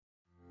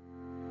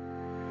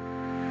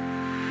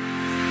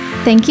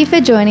Thank you for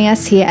joining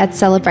us here at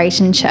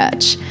Celebration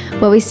Church,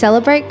 where we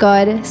celebrate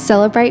God,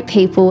 celebrate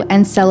people,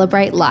 and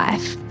celebrate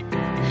life.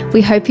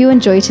 We hope you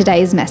enjoy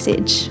today's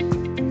message.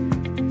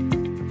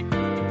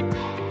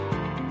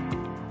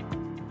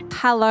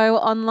 Hello,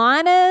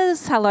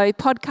 onliners. Hello,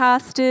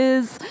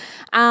 podcasters.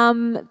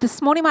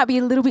 This morning might be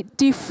a little bit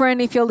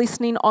different if you're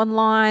listening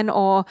online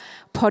or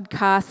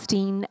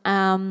podcasting,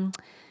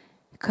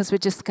 because we're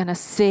just going to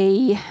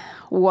see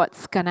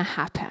what's going to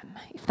happen,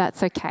 if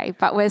that's okay.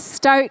 But we're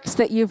stoked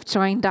that you've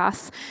joined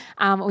us.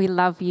 We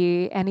love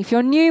you. And if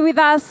you're new with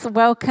us,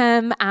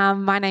 welcome.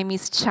 My name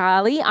is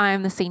Charlie. I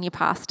am the senior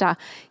pastor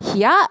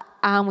here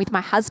with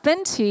my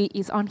husband, who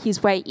is on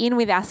his way in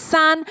with our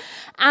son.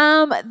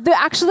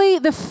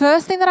 The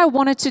first thing that I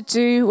wanted to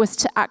do was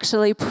to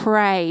actually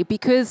pray,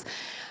 because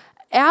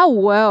our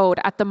world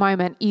at the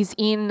moment is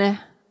in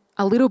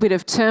a little bit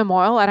of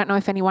turmoil. I don't know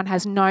if anyone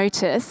has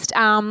noticed.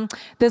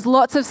 There's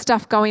lots of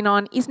stuff going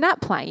on. Is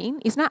Nat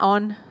playing? Is Nat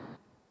on?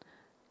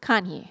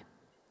 Can't hear.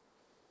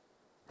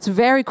 It's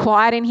very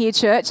quiet in here,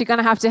 church. You're going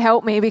to have to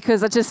help me because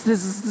there's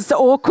this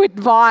awkward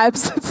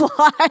vibes. It's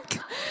like,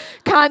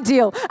 can't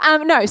deal.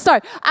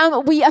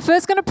 We are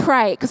first going to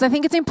pray, because I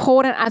think it's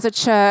important as a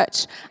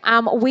church.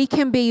 We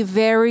can be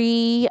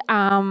very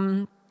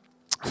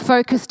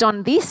focused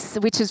on this,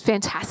 which is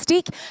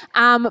fantastic,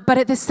 but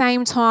at the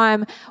same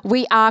time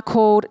we are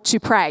called to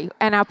pray,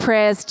 and our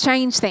prayers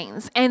change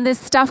things. And there's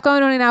stuff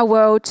going on in our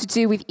world to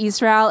do with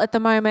Israel at the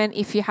moment.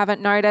 If you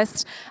haven't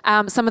noticed,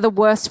 some of the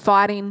worst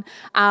fighting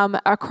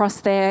across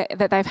there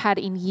that they've had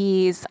in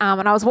years,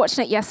 and I was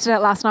watching it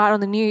last night on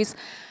the news,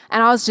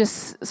 and I was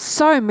just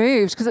so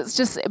moved, because it's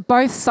just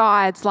both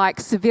sides, like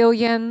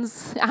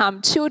civilians,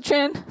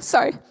 children.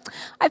 So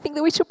I think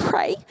that we should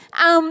pray.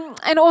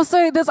 And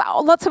also there's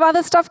lots of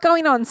other stuff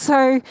going on.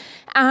 So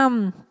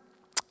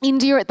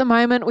India at the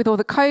moment with all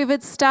the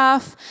COVID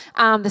stuff,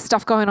 the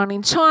stuff going on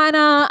in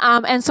China.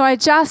 And so I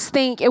just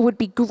think it would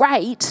be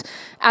great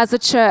as a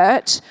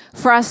church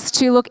for us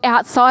to look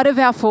outside of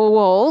our four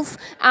walls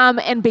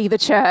and be the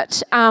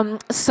church.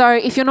 So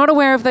if you're not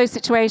aware of those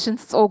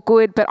situations, it's all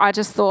good. But I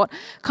just thought,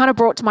 kind of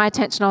brought to my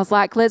attention, I was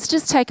like, let's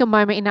just take a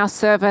moment in our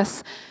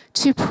service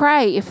to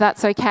pray, if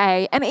that's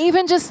okay. And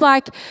even just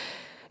like,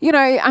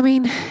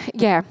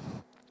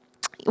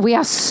 we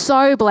are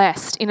so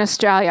blessed in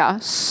Australia,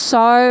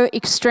 so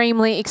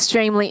extremely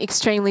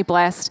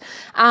blessed.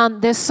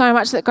 There's so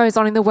much that goes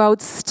on in the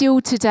world still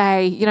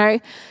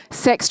today,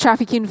 sex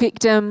trafficking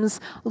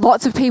victims,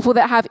 lots of people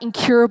that have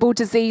incurable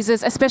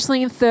diseases,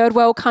 especially in third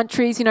world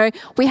countries.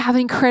 We have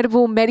an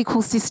incredible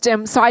medical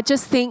system. So I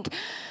just think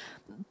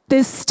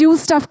there's still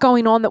stuff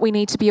going on that we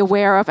need to be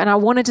aware of, and I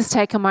want to just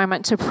take a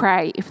moment to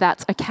pray, if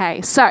that's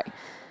okay. So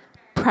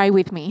pray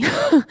with me.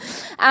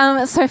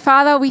 So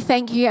Father, we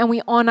thank you and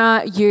we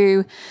honor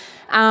you,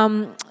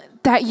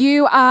 that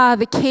you are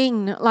the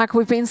King, like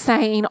we've been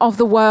saying, of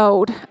the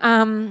world.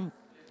 And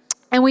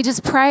we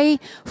just pray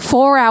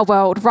for our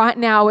world right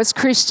now as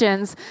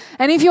Christians.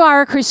 And if you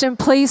are a Christian,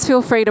 please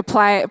feel free to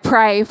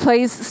pray.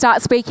 Please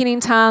start speaking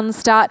in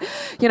tongues.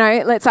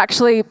 Let's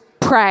actually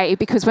pray,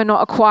 because we're not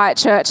a quiet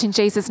church, in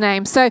Jesus'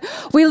 name. So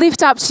we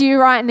lift up to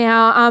you right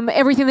now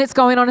everything that's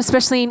going on,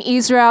 especially in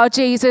Israel.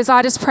 Jesus,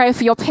 I just pray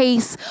for your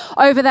peace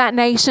over that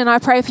nation. I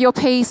pray for your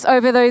peace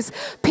over those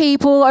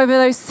people, over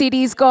those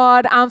cities,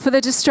 God, for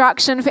the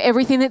destruction, for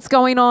everything that's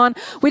going on.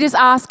 We just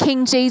ask,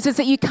 King Jesus,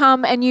 that you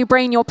come and you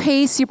bring your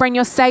peace, you bring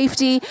your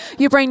safety,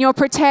 you bring your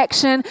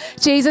protection.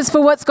 Jesus,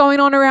 for what's going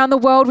on around the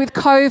world with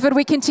COVID,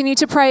 we continue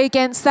to pray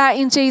against that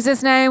in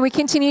Jesus' name. We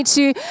continue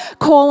to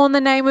call on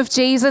the name of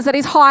Jesus that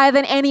is higher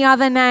than any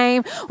other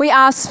name. We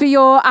ask for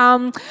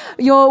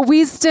your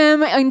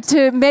wisdom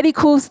into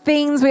medical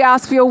things. We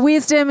ask for your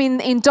wisdom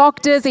in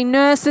doctors, in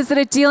nurses that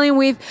are dealing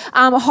with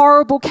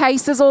horrible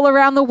cases all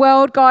around the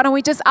world, God. And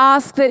we just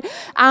ask that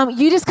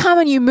you just come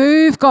and you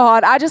move,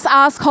 God. I just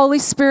ask, Holy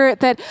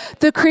Spirit, that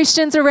the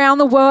Christians around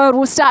the world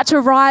will start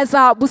to rise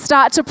up, will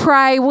start to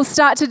pray, will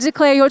start to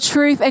declare your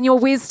truth and your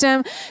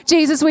wisdom.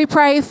 Jesus, we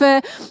pray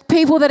for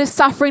people that are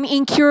suffering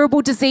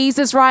incurable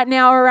diseases right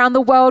now around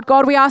the world.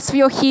 God, we ask for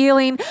your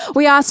healing.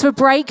 We ask for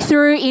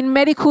breakthrough in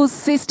medical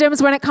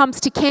systems when it comes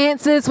to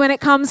cancers, when it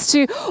comes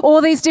to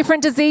all these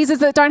different diseases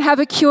that don't have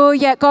a cure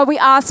yet. God, we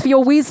ask for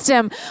your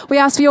wisdom. We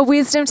ask for your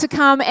wisdom to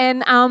come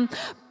and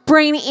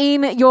bring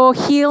in your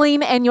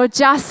healing and your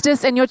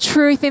justice and your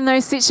truth in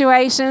those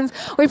situations.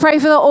 We pray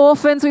for the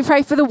orphans. We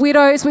pray for the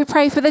widows. We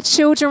pray for the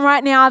children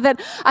right now that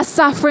are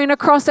suffering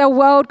across our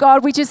world,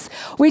 God.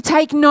 We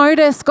take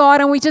notice,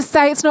 God, and we just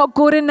say it's not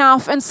good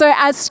enough. And so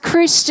as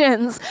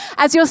Christians,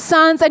 as your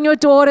sons and your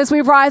daughters,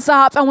 we rise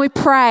up and we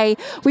pray.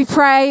 We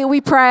pray.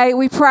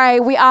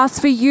 We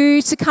ask for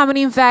you to come and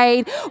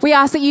invade. We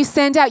ask that you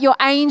send out your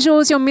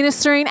angels, your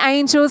ministering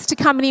angels, to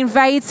come and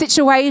invade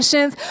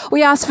situations.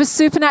 We ask for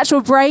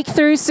supernatural breakthrough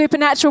breakthrough,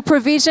 supernatural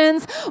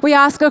provisions. We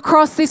ask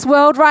across this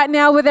world right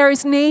now where there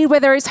is need,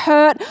 where there is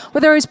hurt,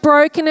 where there is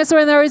brokenness,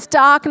 where there is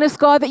darkness,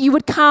 God, that you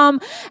would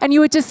come and you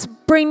would just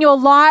bring your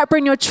light,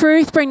 bring your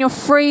truth, bring your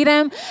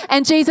freedom.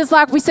 And Jesus,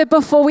 like we said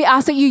before, we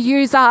ask that you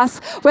use us,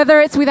 whether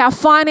it's with our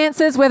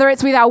finances, whether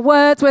it's with our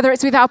words, whether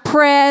it's with our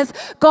prayers.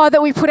 God,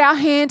 that we put our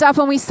hand up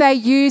and we say,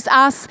 use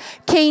us,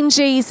 King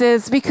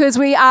Jesus, because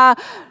we are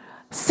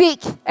sick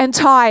and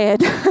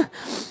tired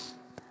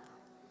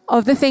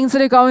of the things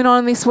that are going on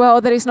in this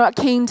world that is not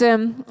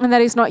kingdom and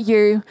that is not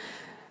you.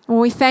 And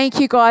we thank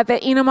you, God,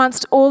 that in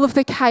amongst all of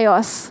the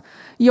chaos,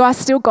 you are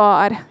still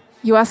God.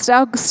 You are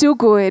still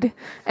good,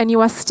 and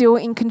you are still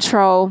in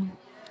control.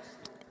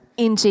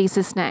 In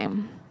Jesus'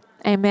 name.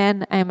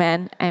 Amen,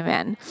 amen,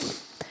 amen.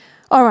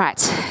 All right,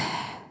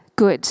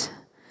 good.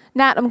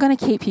 Nat, I'm going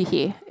to keep you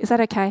here. Is that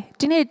okay?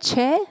 Do you need a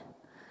chair?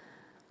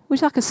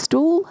 Would you like a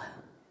stool?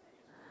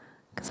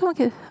 Can someone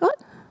get,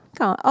 what?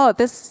 Go on. Oh,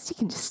 this, you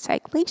can just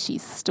take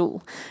Leishy's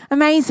stool.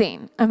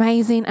 Amazing,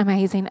 amazing,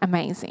 amazing,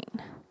 amazing.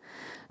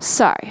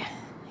 So,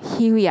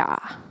 here we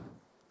are.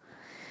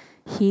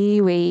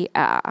 Here we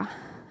are.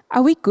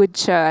 Are we good,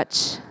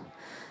 church?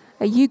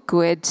 Are you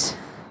good?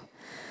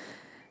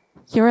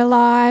 You're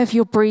alive,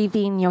 you're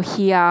breathing, you're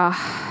here.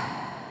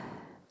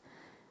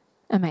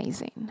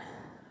 Amazing.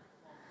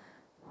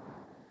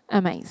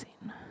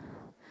 Amazing.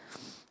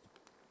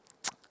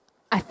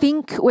 I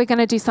think we're going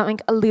to do something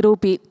a little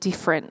bit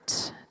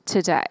different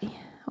today.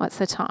 What's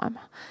the time?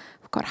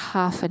 We've got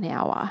half an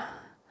hour.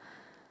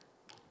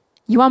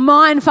 You are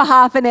mine for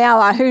half an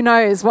hour. Who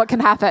knows what can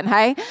happen,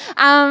 hey?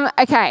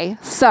 Okay,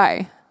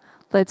 so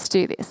let's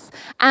do this.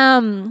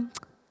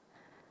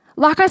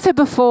 Like I said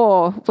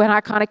before, when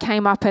I kind of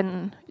came up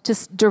and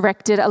just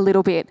directed a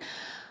little bit,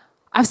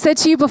 I've said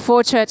to you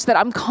before, church, that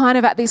I'm kind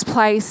of at this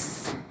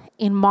place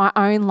in my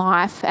own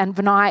life, and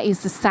Vinaya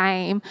is the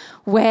same,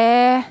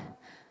 where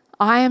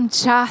I am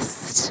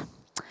just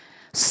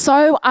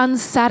so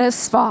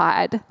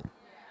unsatisfied.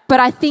 But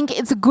I think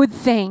it's a good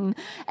thing,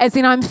 as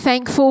in I'm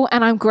thankful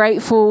and I'm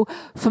grateful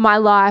for my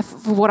life,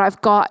 for what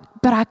I've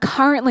got. But I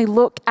currently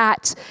look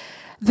at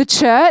the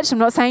church,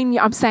 I'm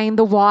saying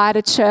the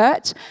wider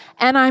church,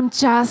 and I'm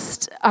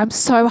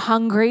so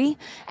hungry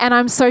and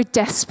I'm so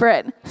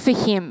desperate for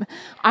him.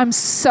 I'm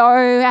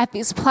so at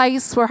this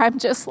place where I'm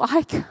just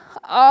like,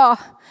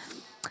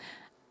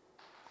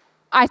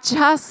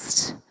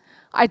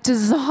 I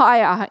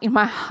desire in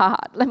my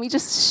heart. Let me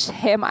just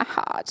share my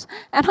heart.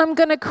 And I'm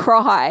going to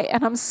cry,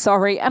 and I'm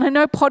sorry. And I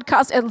know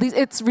podcast, at least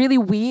it's really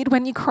weird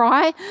when you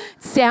cry. It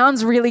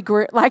sounds really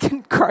gross. I was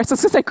going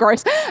to say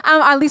gross.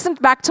 I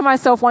listened back to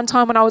myself one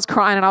time when I was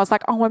crying, and I was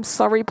like, oh, I'm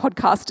sorry,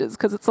 podcasters,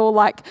 because it's all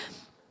like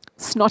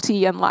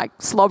snotty and like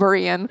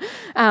slobbery and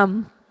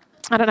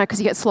I don't know, because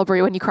you get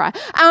slobbery when you cry.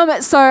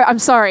 So I'm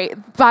sorry,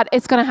 but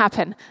it's going to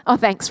happen. Oh,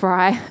 thanks,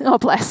 Rye. Oh,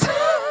 bless.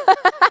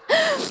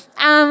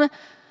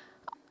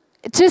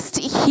 Just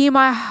hear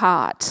my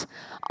heart.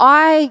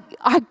 I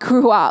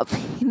grew up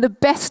in the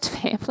best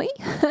family,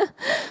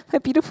 my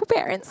beautiful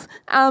parents,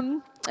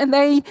 and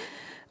they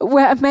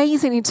were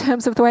amazing in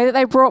terms of the way that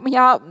they brought me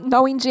up,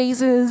 knowing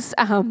Jesus.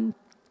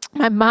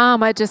 My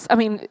mum,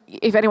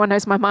 if anyone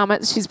knows my mum,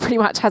 she's pretty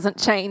much hasn't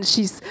changed.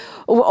 She's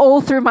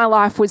all through my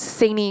life was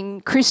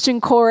singing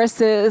Christian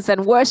choruses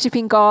and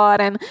worshiping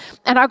God, and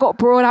I got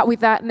brought up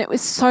with that, and it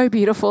was so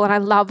beautiful, and I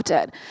loved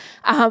it.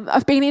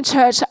 I've been in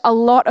church a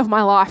lot of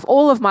my life,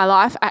 all of my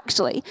life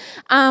actually,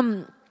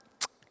 and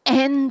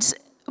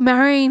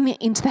marrying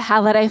into the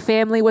Halliday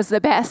family was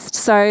the best.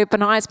 So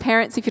Benai's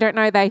parents, if you don't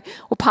know, they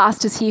were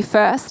pastors here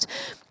first.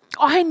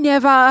 I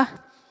never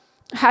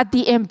had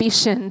the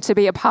ambition to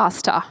be a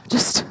pastor.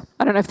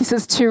 I don't know if this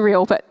is too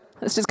real, but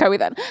let's just go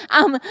with it.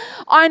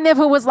 I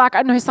never was like,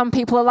 I know some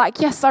people are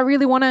like, yes, I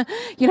really want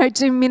to,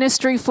 do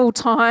ministry full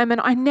time. And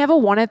I never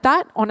wanted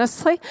that,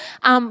 honestly,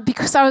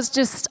 because I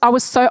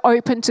was so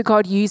open to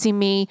God using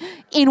me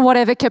in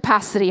whatever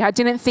capacity. I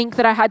didn't think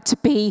that I had to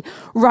be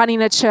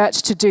running a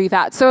church to do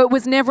that. So it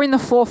was never in the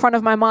forefront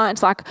of my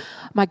mind, like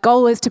my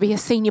goal is to be a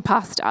senior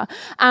pastor.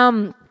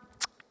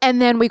 And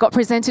then we got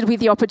presented with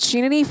the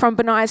opportunity from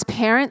Benai's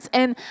parents,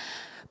 and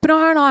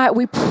Benai and I,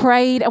 we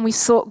prayed and we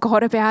sought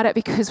God about it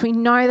because we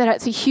know that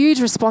it's a huge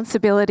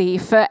responsibility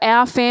for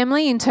our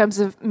family in terms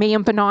of me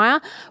and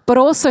Benai, but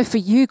also for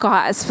you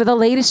guys, for the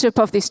leadership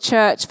of this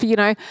church,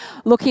 for,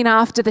 looking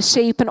after the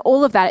sheep and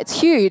all of that. It's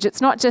huge.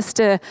 It's not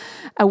just a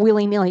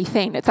willy-nilly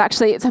thing. It's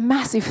a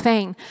massive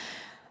thing.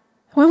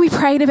 When we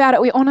prayed about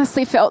it, we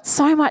honestly felt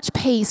so much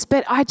peace,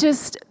 but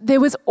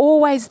there was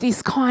always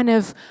this kind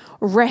of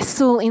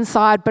wrestle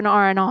inside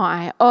Benai and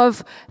I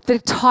of the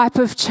type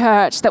of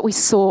church that we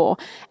saw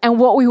and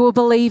what we were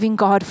believing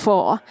God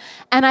for.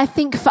 And I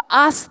think for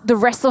us, the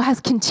wrestle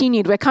has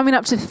continued. We're coming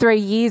up to 3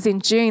 years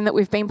in June that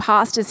we've been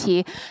pastors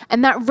here,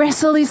 and that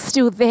wrestle is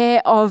still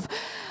there of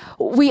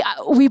we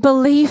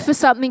believe for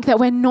something that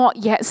we're not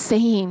yet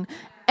seeing.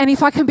 And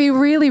if I can be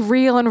really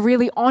real and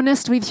really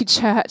honest with you,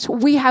 church,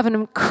 we have an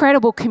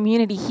incredible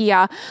community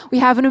here. We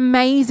have an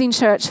amazing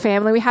church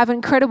family. We have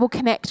incredible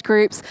connect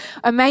groups,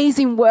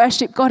 amazing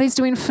worship. God is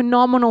doing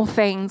phenomenal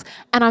things,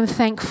 and I'm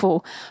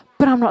thankful.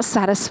 But I'm not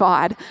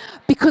satisfied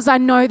because I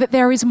know that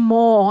there is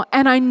more,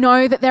 and I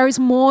know that there is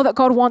more that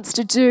God wants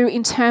to do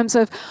in terms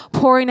of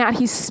pouring out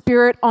His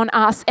Spirit on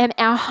us and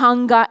our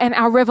hunger and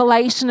our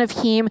revelation of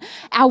Him,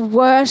 our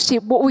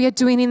worship, what we are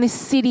doing in this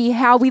city,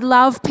 how we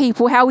love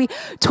people, how we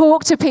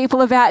talk to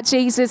people about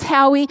Jesus,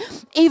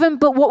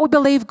 but what we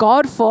believe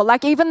God for.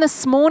 Like even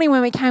this morning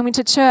when we came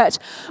into church,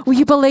 will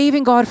you believe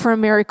in God for a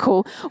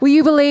miracle? Will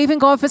you believe in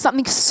God for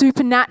something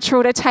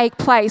supernatural to take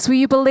place? Will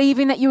you believe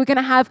in that you were going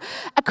to have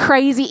a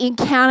crazy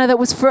encounter that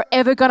was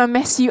forever going to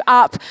mess you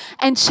up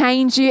and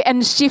change you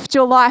and shift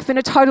your life in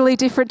a totally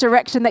different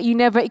direction that you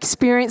never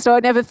experienced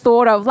or never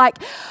thought of?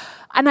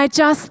 And I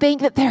just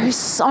think that there is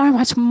so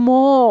much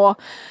more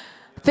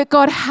that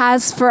God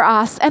has for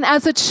us. And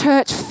as a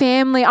church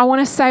family, I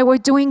want to say we're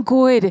doing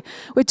good.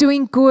 We're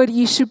doing good.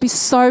 You should be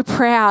so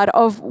proud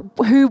of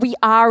who we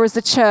are as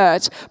a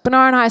church.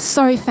 Bernard and I are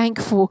so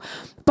thankful.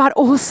 But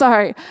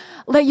also,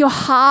 let your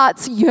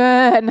hearts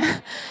yearn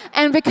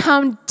and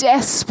become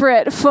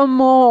desperate for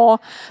more.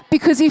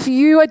 Because if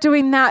you are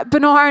doing that,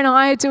 Bernard and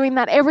I are doing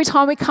that, every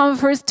time we come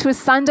to a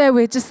Sunday,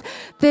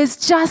 there's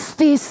just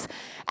this.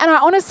 And I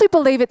honestly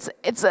believe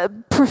it's a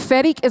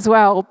prophetic as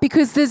well,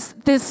 because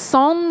there's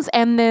songs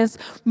and there's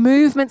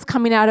movements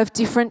coming out of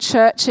different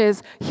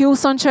churches.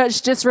 Hillsong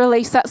Church just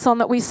released that song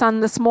that we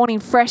sung this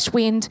morning, Fresh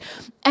Wind.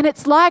 And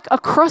it's like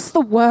across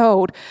the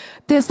world,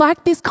 there's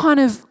like this kind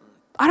of,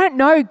 I don't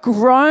know,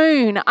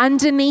 groan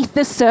underneath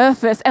the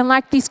surface and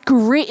like this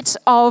grit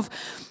of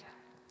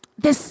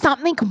there's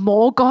something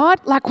more, God.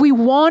 Like we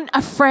want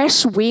a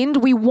fresh wind.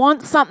 We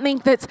want something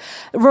that's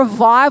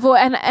revival.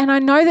 And I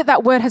know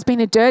that word has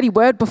been a dirty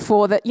word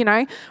before, that,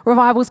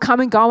 revivals come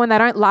and go and they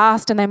don't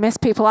last and they mess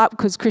people up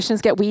because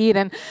Christians get weird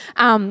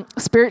and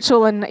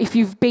spiritual. And if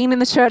you've been in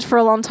the church for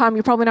a long time,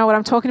 you probably know what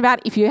I'm talking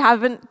about. If you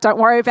haven't, don't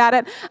worry about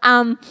it.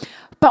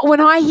 But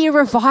when I hear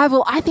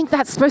revival, I think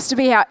that's supposed to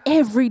be our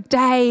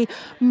everyday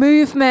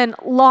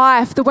movement,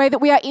 life, the way that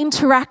we are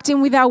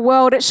interacting with our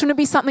world. It shouldn't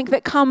be something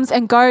that comes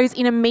and goes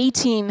in a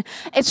meeting.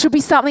 It should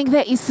be something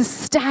that is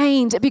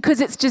sustained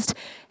because it's just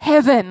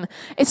heaven.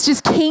 It's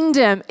just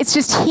kingdom. It's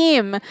just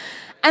Him.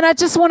 And I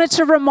just wanted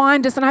to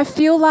remind us, and I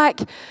feel like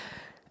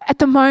at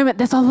the moment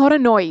there's a lot of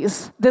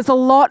noise. There's a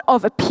lot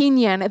of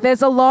opinion.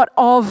 There's a lot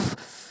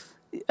of,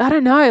 I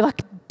don't know,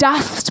 like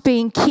dust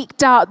being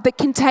kicked up that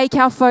can take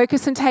our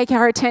focus and take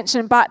our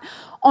attention. But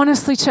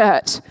honestly,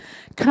 church,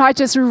 can I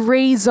just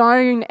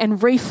rezone and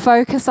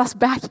refocus us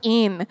back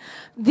in?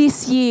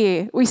 This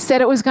year, we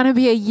said it was going to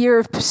be a year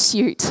of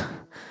pursuit.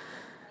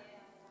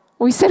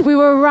 We said we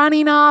were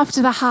running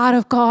after the heart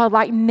of God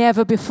like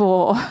never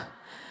before.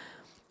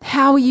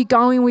 How are you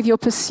going with your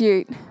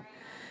pursuit?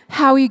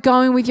 How are you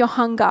going with your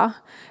hunger?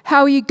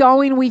 How are you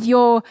going with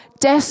your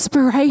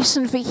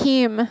desperation for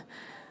Him?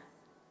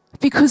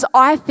 Because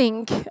I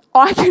think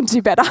I can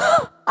do better,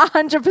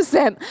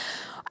 100%.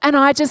 And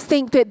I just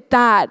think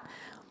that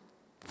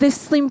the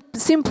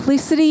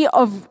simplicity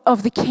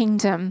of the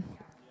kingdom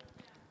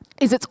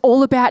is it's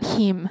all about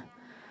Him.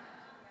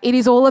 It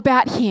is all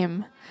about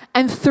Him.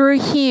 And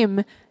through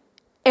Him,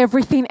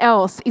 everything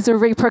else is a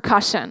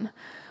repercussion.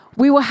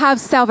 We will have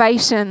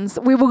salvations.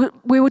 We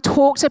will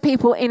talk to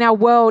people in our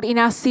world, in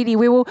our city.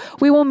 We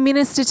will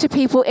minister to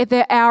people at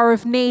their hour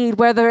of need,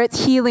 whether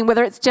it's healing,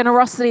 whether it's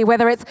generosity,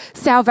 whether it's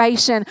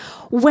salvation.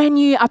 When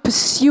you are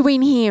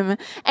pursuing Him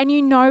and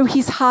you know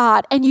His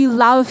heart and you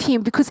love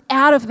Him, because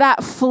out of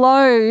that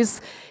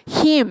flows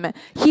Him.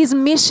 His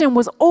mission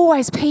was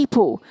always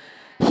people.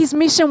 His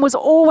mission was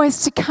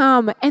always to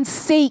come and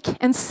seek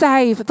and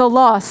save the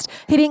lost.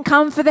 He didn't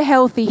come for the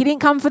healthy. He didn't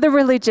come for the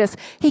religious.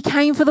 He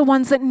came for the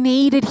ones that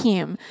needed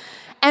Him.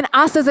 And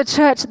us as a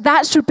church,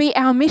 that should be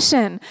our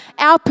mission.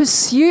 Our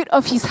pursuit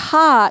of His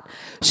heart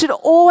should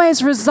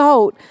always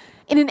result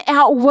in an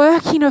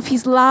outworking of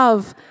His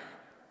love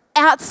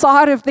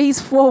outside of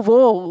these four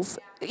walls,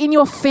 in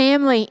your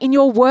family, in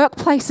your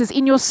workplaces,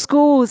 in your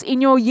schools,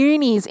 in your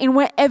unis, in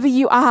wherever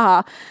you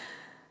are.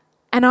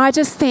 And I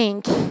just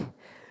think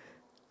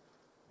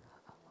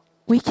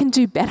we can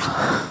do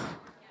better.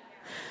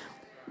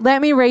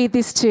 Let me read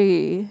this to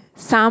you.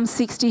 Psalm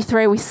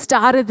 63. We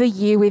started the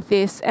year with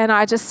this, and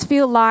I just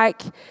feel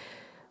like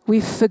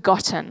we've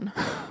forgotten.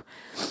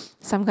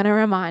 So I'm going to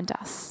remind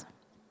us.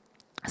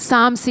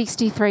 Psalm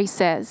 63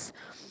 says,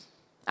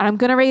 and I'm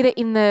going to read it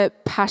in the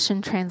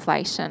Passion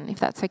Translation, if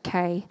that's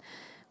okay.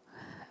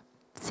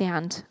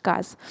 Sound,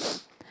 guys.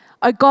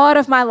 O God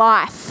of my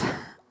life,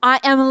 I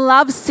am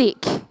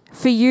lovesick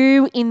for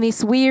you in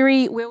this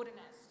weary wilderness.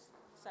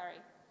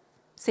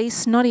 See,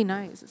 snotty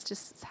nose,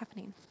 it's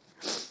happening.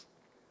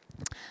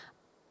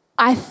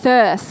 I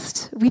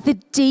thirst with the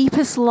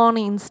deepest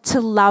longings to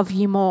love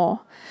you more,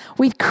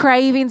 with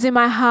cravings in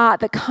my heart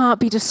that can't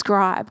be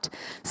described.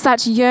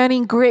 Such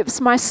yearning grips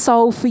my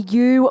soul for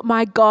you,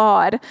 my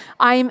God.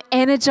 I am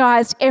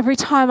energized every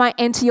time I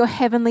enter your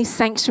heavenly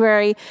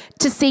sanctuary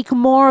to seek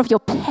more of your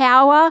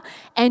power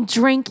and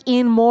drink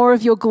in more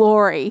of your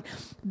glory.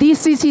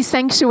 This is his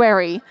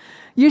sanctuary.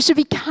 You should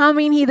be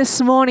coming here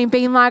this morning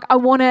being like, I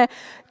want to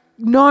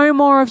know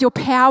more of your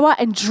power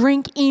and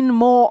drink in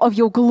more of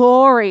your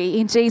glory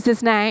in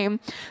Jesus' name.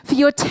 For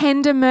your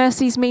tender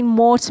mercies mean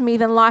more to me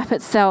than life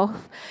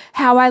itself.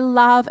 How I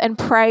love and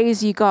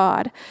praise you,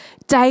 God.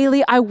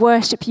 Daily I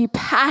worship you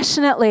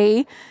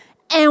passionately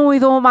and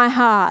with all my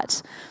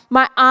heart.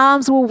 My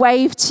arms will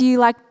wave to you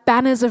like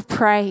banners of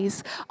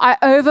praise. I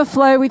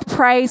overflow with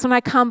praise when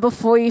I come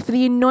before you, for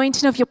the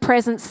anointing of your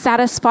presence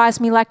satisfies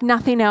me like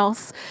nothing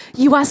else.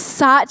 You are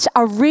such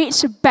a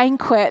rich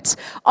banquet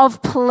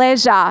of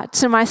pleasure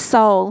to my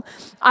soul.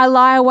 I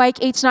lie awake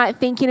each night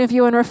thinking of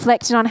you and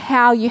reflecting on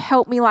how you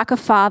help me like a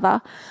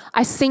father.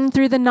 I sing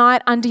through the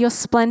night under your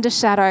splendor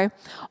shadow,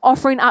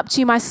 offering up to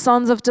you my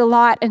songs of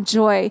delight and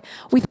joy.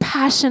 With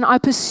passion, I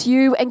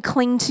pursue and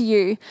cling to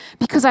you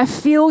because I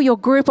feel your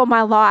grip on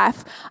my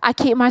life. I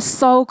keep my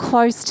soul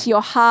close to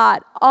your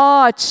heart.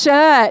 Oh,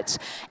 church,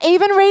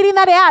 even reading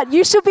that out,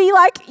 you should be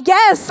like,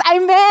 yes,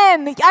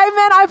 amen. Amen.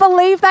 I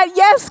believe that.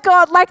 Yes,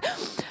 God. Like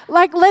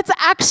let's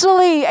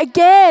actually,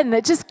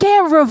 again, just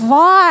get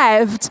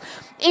revived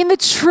in the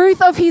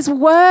truth of his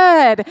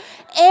word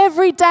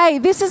every day.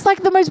 This is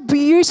like the most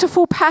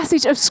beautiful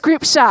passage of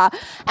scripture.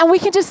 And we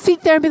can just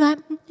sit there and be like,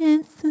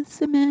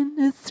 yes, amen,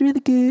 it's really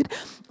good.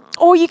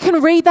 Or you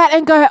can read that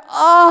and go,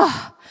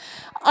 oh,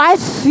 I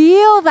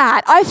feel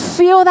that. I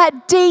feel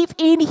that deep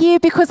in here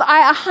because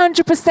I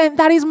 100%,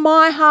 that is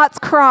my heart's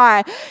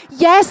cry.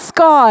 Yes,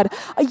 God.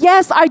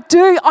 Yes, I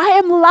do. I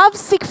am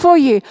lovesick for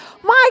you.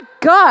 My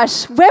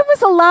gosh, when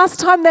was the last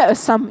time that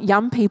some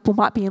young people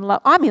might be in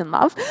love? I'm in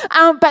love.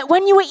 But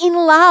when you were in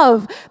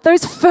love,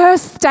 those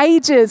first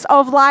stages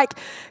of like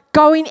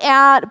going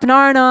out,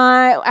 Bernard and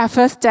I, our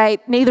first date,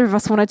 neither of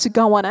us wanted to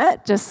go on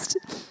it. Just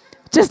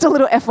a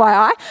little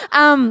FYI.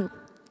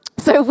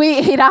 So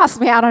he'd asked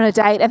me out on a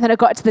date, and then it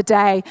got to the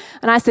day,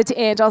 and I said to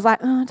Ange, I was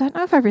like, I don't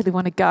know if I really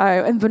want to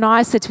go. And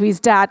Benai said to his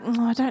dad,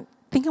 I don't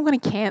think I'm going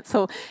to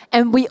cancel.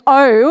 And we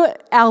owe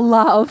our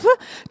love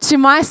to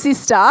my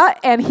sister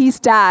and his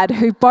dad,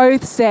 who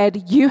both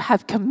said, you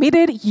have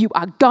committed, you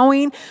are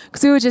going,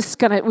 because we were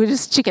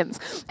just chickens.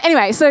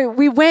 Anyway, so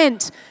we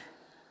went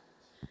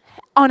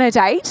on a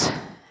date.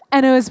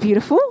 And it was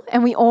beautiful,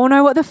 and we all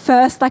know what the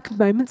first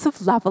moments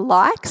of love are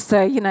like.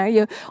 So,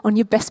 you're on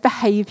your best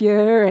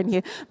behaviour, and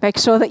you make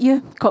sure that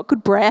you've got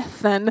good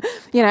breath, and,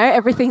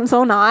 everything's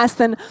all nice.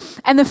 And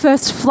the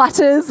first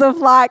flutters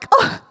of I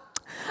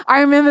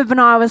remember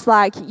Benai was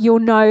like, you'll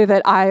know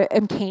that I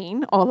am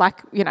keen, or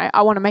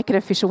I want to make it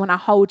official when I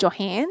hold your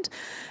hand,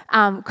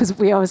 because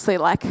we obviously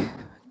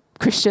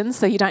Christians,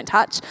 so you don't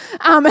touch.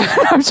 I'm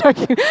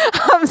joking.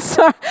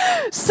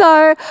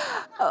 So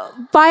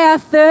by our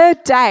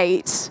third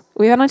date,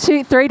 we went on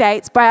 3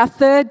 dates. By our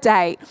third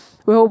date,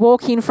 we were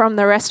walking from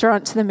the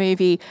restaurant to the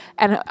movie,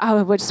 and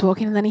we're just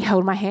walking, and then he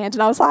held my hand,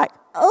 and I was like,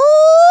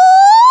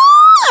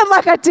 oh,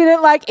 and I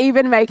didn't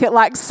even make it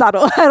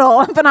subtle at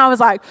all. And I was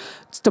like,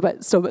 stop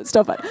it.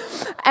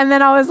 And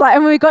then I was like,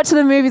 and when we got to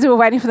the movies, we were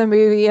waiting for the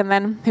movie, and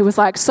then he was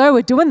like, so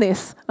we're doing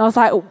this. And I was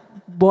like,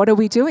 what are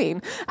we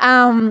doing?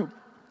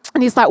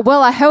 And he's like,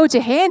 well, I held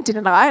your hand,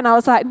 didn't I? And I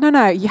was like,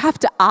 no, you have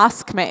to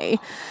ask me.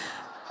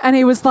 And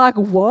he was like,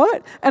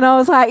 what? And I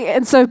was like,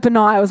 and so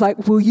Benai was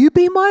like, will you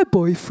be my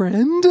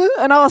boyfriend?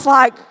 And I was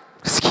like,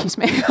 excuse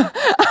me.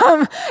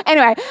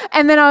 Anyway,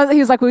 and then he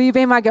was like, will you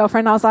be my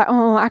girlfriend? I was like,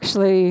 oh,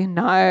 actually,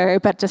 no,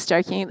 but just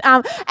joking.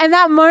 And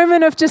that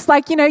moment of just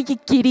you're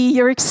giddy,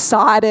 you're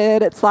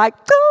excited. It's like,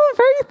 oh,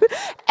 very.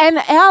 And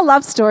our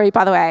love story,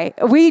 by the way,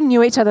 we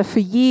knew each other for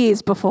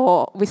years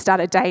before we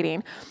started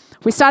dating.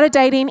 We started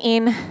dating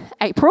in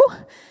April.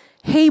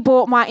 He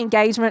bought my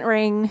engagement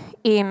ring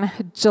in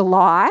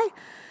July.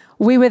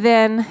 We were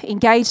then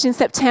engaged in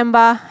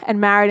September and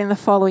married in the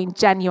following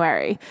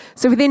January.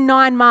 So within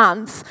 9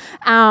 months,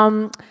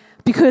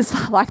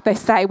 because like they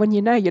say, when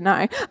you know, you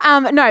know.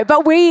 No,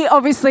 but we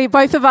obviously,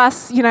 both of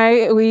us, we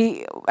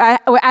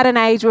were at an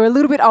age, we were a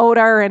little bit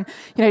older and,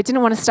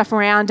 didn't want to stuff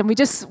around, and we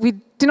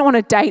didn't want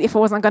to date if it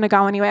wasn't going to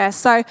go anywhere.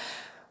 So,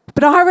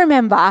 but I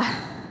remember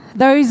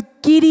those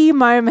giddy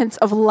moments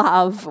of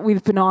love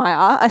with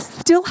Benaiah. I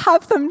still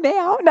have them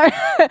now. No,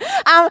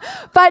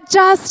 but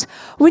just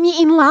when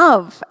you're in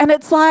love and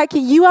it's like,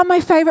 you are my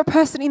favorite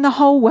person in the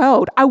whole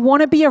world. I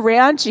want to be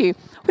around you.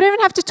 We don't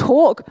even have to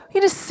talk. We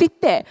can just sit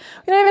there.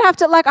 We don't even have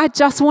to, I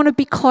just want to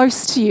be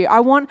close to you. I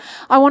want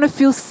to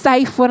feel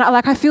safe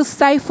I feel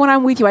safe when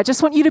I'm with you. I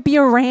just want you to be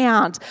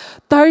around.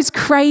 Those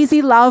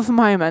crazy love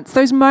moments,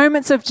 those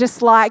moments of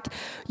just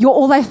you're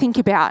all I think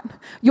about.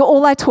 You're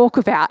all I talk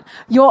about.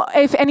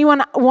 If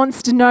anyone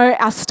wants to know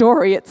our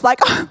story, it's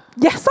oh,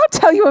 yes, I'll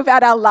tell you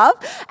about our love.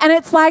 And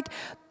it's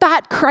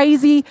that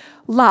crazy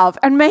love.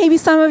 And maybe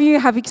some of you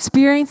have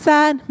experienced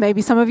that.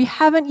 Maybe some of you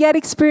haven't yet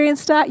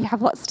experienced that. You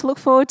have lots to look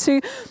forward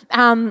to.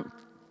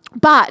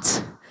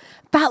 But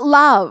that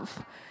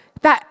love,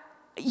 that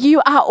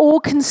you are all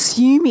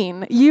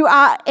consuming. You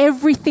are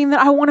everything that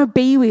I want to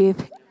be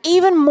with.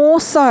 Even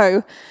more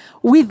so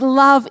with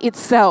love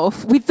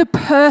itself, with the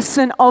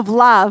person of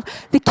love,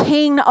 the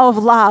King of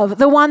love,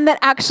 the one that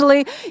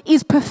actually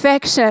is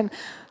perfection.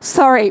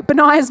 Sorry,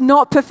 Benai is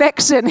not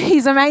perfection.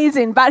 He's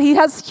amazing, but he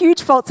has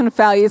huge faults and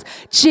failures.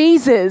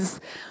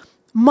 Jesus,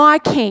 my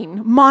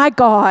King, my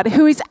God,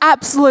 who is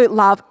absolute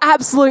love,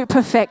 absolute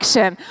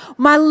perfection.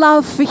 My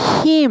love for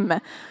him,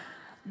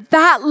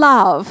 that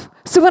love.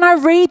 So when I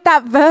read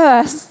that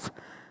verse,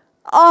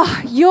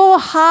 your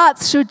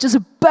hearts should just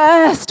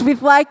burst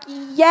with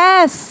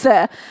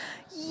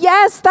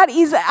yes, that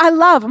is, I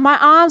love. My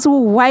arms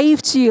will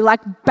wave to you like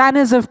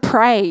banners of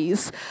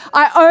praise.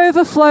 I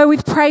overflow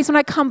with praise when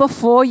I come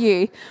before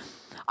you.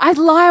 I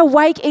lie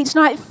awake each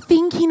night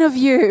thinking of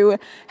you.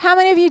 How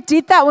many of you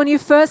did that when you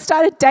first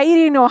started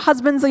dating, or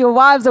husbands or your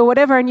wives or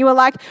whatever, and you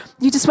were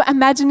you just were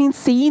imagining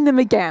seeing them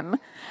again?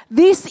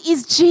 This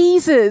is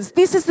Jesus.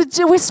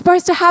 We're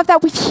supposed to have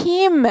that with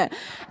him.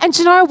 And do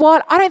you know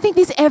what? I don't think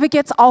this ever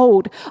gets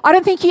old. I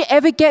don't think you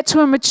ever get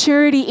to a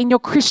maturity in your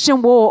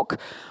Christian walk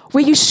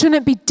where you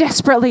shouldn't be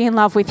desperately in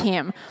love with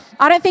him.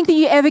 I don't think that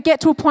you ever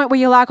get to a point where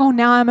you're like, oh,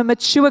 now I'm a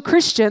mature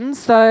Christian,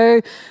 so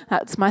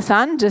that's my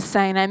son, just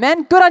saying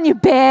amen. Good on you,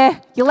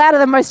 Bear. You're louder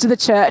than most of the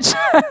church.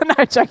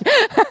 No, joking.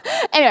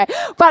 Anyway,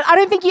 but I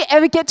don't think you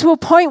ever get to a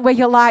point where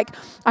you're like,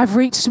 I've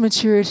reached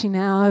maturity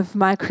now of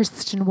my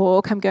Christian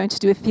walk. I'm going to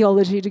do a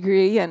theology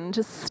degree and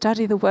just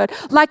study the word.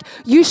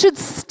 You should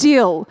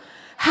still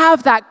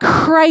have that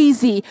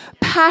crazy,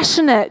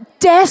 passionate,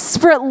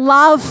 desperate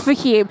love for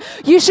him.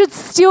 You should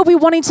still be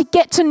wanting to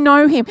get to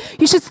know him.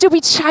 You should still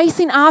be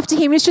chasing after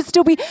him. You should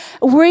still be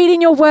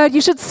reading your word.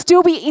 You should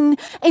still be in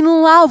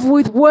love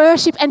with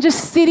worship and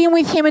just sitting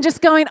with him and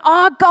just going,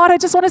 oh God, I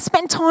just want to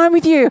spend time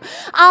with you.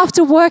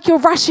 After work, you're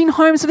rushing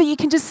home so that you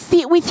can just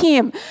sit with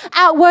him.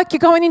 At work, you're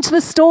going into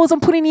the stores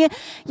and putting your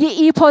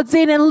earpods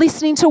in and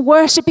listening to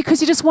worship because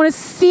you just want to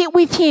sit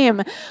with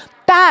him.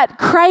 That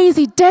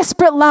crazy,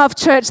 desperate love,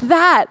 church,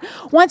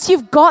 once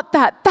you've got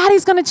that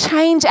is going to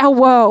change our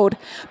world,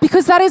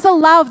 because that is a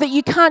love that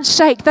you can't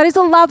shake. That is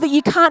a love that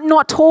you can't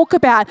not talk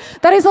about.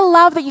 That is a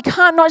love that you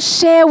can't not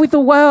share with the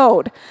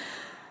world.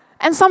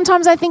 And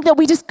sometimes I think that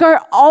we just go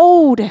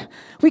old.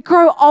 We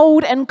grow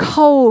old and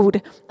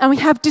cold, and we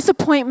have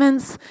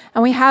disappointments,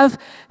 and we have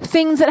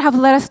things that have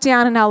let us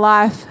down in our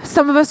life.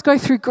 Some of us go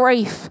through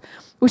grief,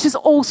 which is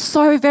all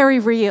so very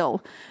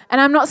real. And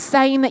I'm not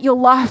saying that your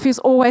life is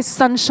always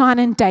sunshine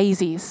and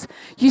daisies.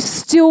 You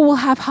still will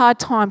have hard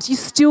times. You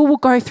still will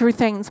go through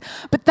things.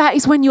 But that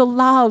is when your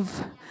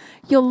love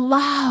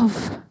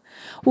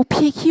will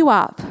pick you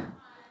up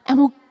and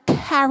will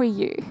carry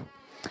you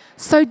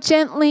so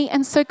gently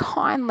and so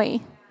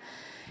kindly.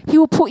 He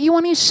will put you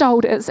on his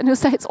shoulders and he'll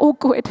say, it's all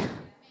good.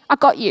 I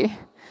got you.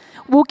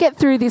 We'll get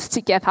through this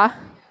together.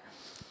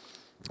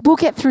 We'll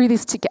get through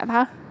this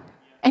together.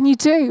 And you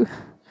do.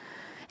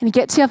 And you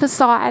get to the other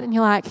side and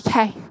you're like,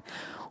 okay,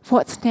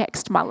 what's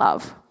next, my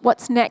love?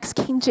 What's next,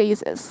 King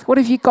Jesus? What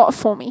have you got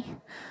for me?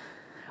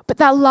 But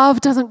that love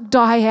doesn't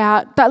die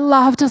out. That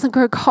love doesn't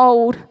grow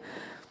cold.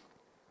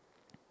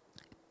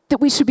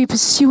 That we should be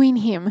pursuing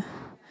him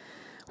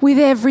with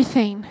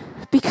everything.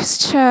 Because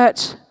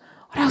church,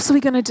 what else are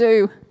we going to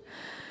do?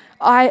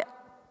 I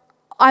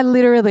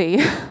literally,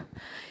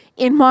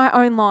 in my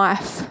own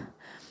life,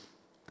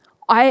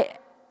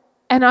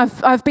 And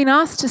I've been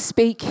asked to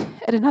speak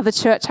at another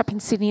church up in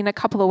Sydney in a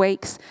couple of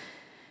weeks.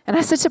 And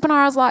I said to Benai,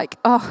 I was like,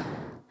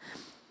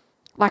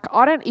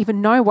 I don't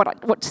even know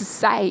what to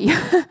say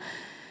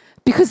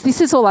because this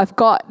is all I've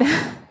got.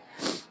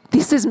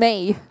 This is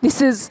me.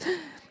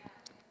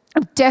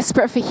 I'm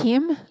desperate for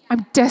him.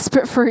 I'm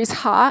desperate for his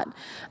heart.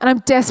 And I'm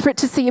desperate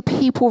to see a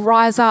people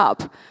rise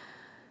up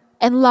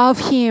and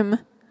love him,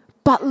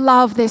 but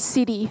love their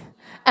city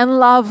and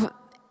love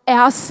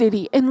our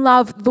city and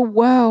love the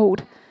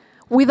world.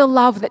 With a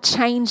love that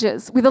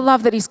changes, with a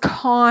love that is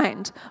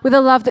kind, with a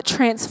love that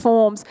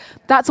transforms.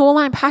 That's all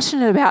I'm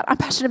passionate about. I'm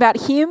passionate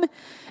about him,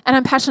 and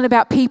I'm passionate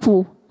about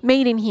people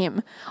meeting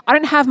him. I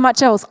don't have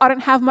much else. I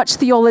don't have much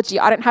theology.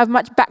 I don't have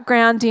much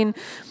background in,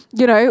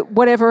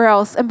 whatever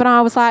else. But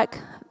I was like,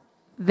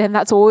 then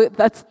that's all.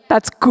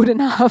 That's good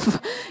enough.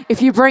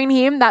 If you bring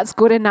him, that's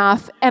good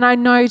enough. And I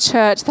know,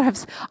 church,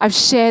 that I've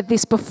shared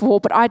this before,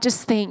 but I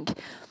just think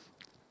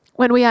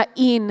when we are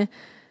in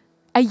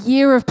a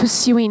year of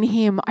pursuing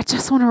him, I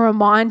just want to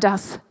remind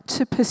us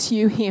to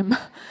pursue him.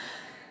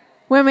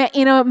 When we're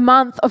in a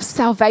month of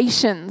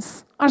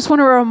salvations, I just want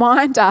to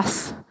remind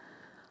us,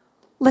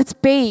 let's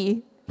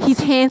be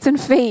his hands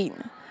and feet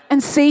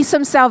and see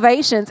some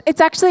salvations. It's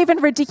actually even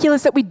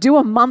ridiculous that we do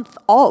a month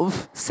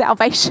of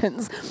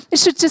salvations. It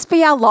should just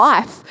be our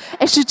life.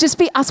 It should just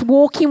be us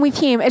walking with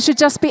him. It should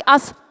just be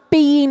us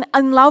being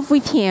in love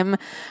with him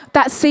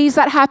that sees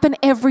that happen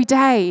every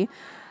day.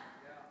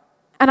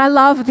 And I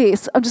love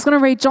this. I'm just going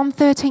to read John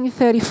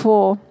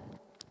 13:34.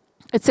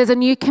 It says, a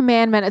new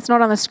commandment. It's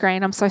not on the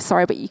screen. I'm so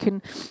sorry, but you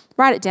can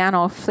write it down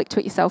or flick to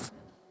it yourself.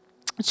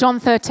 John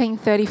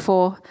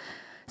 13:34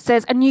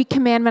 says, a new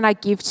commandment I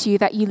give to you,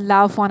 that you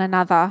love one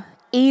another,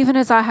 even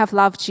as I have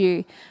loved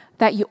you,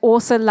 that you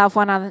also love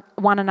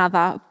one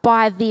another.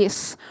 By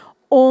this,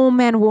 all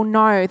men will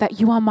know that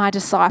you are my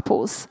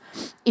disciples,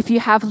 if you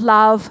have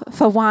love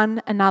for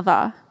one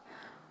another.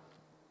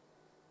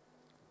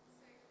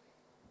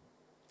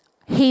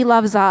 He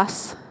loves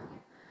us.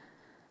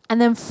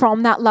 And then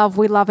from that love,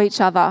 we love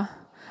each other.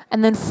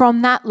 And then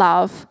from that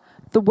love,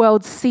 the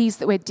world sees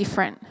that we're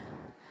different.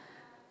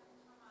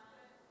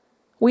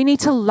 We need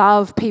to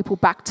love people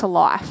back to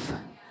life.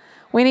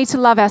 We need to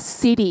love our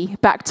city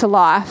back to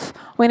life.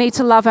 We need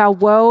to love our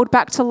world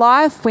back to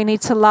life. We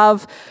need to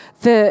love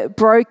the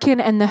broken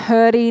and the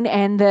hurting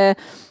and the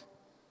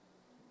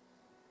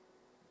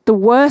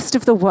worst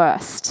of the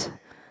worst.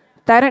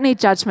 They don't need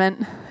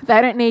judgment.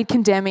 They don't need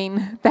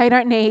condemning. They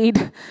don't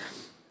need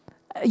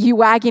you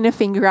wagging a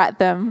finger at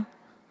them.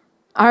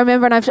 I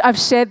remember, and I've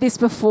shared this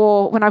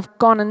before, when I've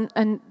gone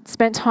and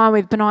spent time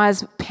with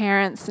Benaiah's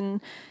parents,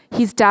 and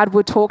his dad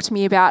would talk to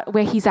me about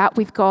where he's at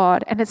with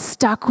God, and it's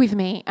stuck with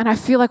me. And I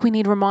feel like we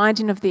need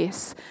reminding of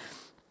this,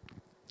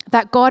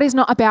 that God is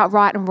not about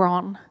right and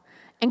wrong.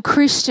 And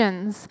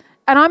Christians,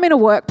 and I'm in a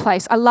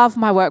workplace. I love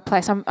my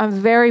workplace. I'm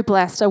very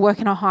blessed. I work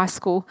in a high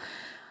school.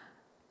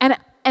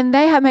 And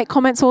they make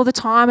comments all the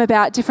time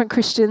about different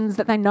Christians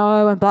that they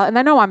know, and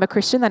they know I'm a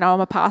Christian, they know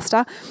I'm a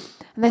pastor.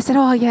 And they said,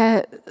 oh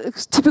yeah,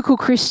 it's typical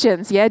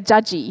Christians, yeah,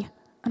 judgy.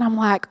 And I'm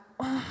like,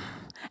 oh.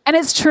 And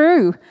it's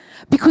true,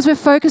 because we're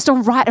focused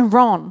on right and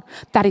wrong.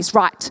 That is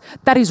right,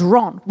 that is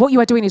wrong. What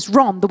you are doing is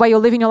wrong. The way you're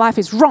living your life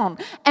is wrong.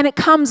 And it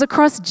comes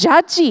across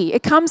judgy.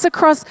 It comes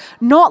across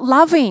not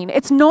loving.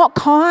 It's not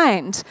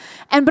kind.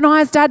 And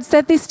Benaiah's dad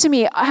said this to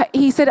me.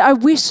 He said,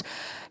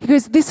 he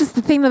goes, this is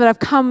the thing that I've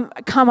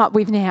come up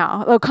with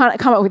now, or come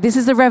up with. This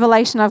is the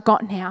revelation I've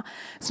got now.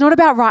 It's not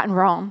about right and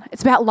wrong.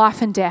 It's about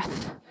life and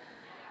death.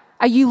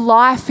 Are you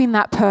life in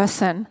that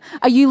person?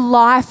 Are you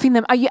life in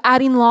them? Are you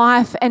adding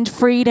life and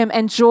freedom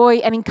and joy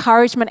and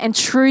encouragement and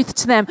truth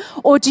to them?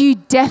 Or do you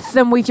death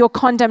them with your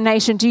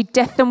condemnation? Do you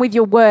death them with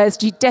your words?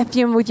 Do you death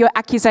them with your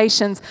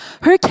accusations?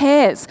 Who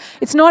cares?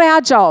 It's not our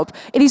job.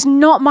 It is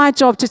not my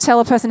job to tell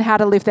a person how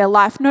to live their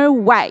life. No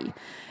way.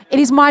 It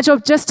is my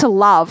job just to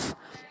love.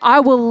 I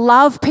will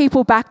love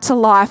people back to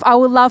life. I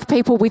will love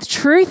people with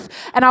truth,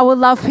 and I will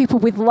love people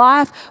with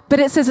life. But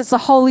it says it's the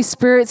Holy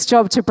Spirit's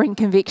job to bring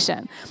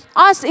conviction.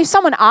 If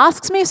someone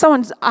asks me, if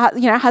someone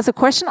has a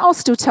question, I'll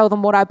still tell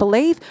them what I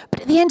believe.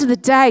 But at the end of the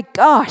day,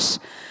 gosh,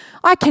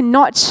 I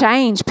cannot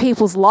change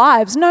people's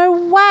lives. No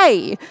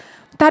way.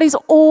 That is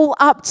all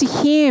up to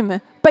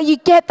Him. But you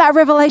get that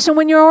revelation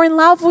when you're in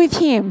love with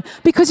Him,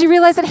 because you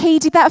realize that He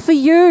did that for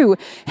you.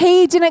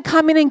 He didn't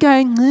come in and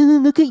go,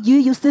 look at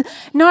you.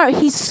 No,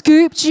 He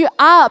scooped you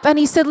up and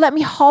He said, let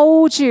me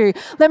hold you.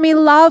 Let me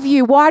love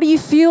you. Why do you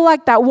feel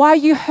like that? Why are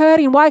you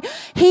hurting? Why?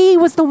 He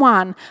was the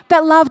one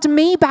that loved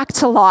me back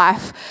to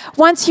life.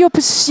 Once you're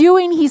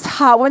pursuing His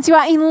heart, once you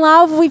are in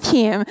love with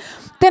Him,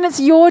 then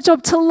it's your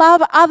job to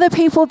love other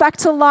people back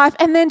to life.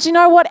 And then do you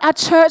know what? Our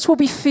church will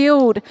be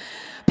filled.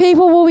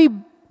 People will be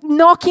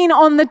knocking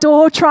on the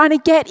door trying to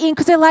get in,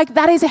 because they're like,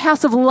 that is a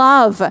house of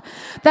love.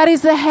 That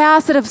is the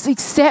house of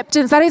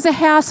acceptance. That is a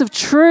house of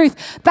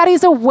truth. That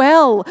is a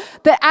well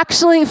that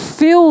actually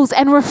fills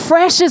and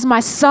refreshes my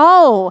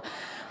soul.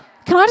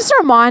 Can I just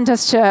remind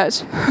us, church,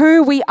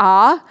 who we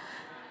are?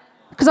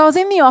 Because I was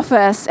in the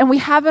office, and we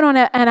have it on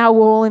our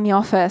wall in the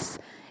office,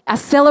 our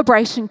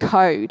celebration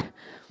code.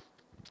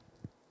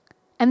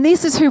 And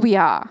this is who we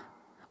are.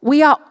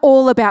 We are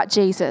all about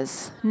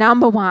Jesus,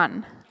 number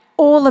one.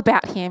 All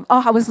about Him.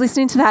 Oh, I was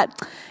listening to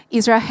that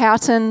Israel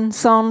Houghton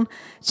song,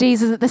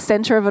 Jesus at the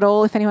Center of It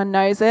All, if anyone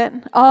knows it.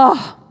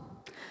 Oh,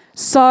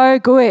 so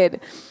good.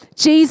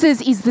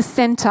 Jesus is the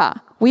center.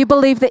 We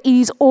believe that it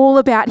is all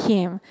about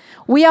Him.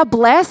 We are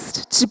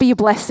blessed to be a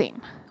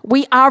blessing.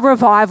 We are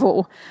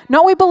revival.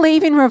 Not we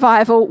believe in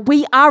revival,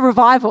 we are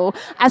revival.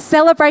 As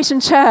Celebration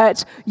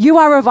Church, you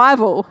are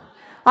revival.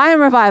 I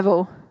am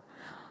revival.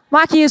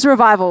 Mikey is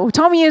revival.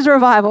 Tommy is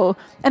revival.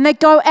 And they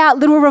go out,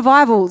 little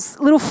revivals,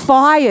 little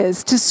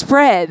fires to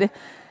spread.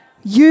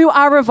 You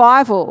are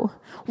revival.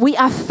 We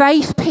are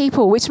faith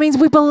people, which means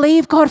we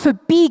believe God for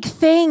big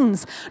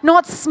things,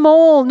 not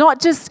small,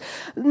 not just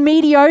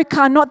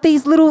mediocre, not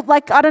these little,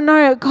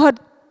 God,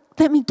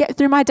 let me get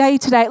through my day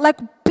today.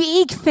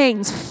 Big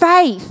things,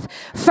 faith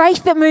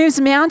that moves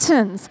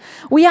mountains.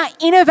 We are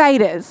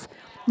innovators,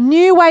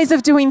 new ways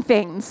of doing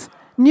things.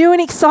 New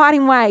and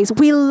exciting ways.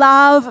 We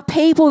love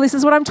people. This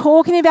is what I'm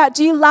talking about.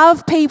 Do you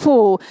love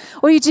people?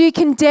 Or do you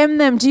condemn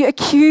them? Do you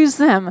accuse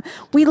them?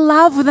 We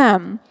love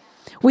them.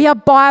 We are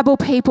Bible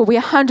people. We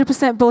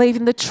 100% believe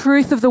in the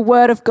truth of the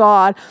Word of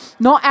God,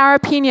 not our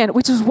opinion,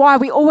 which is why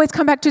we always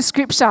come back to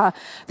Scripture.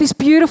 This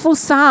beautiful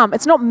psalm.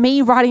 It's not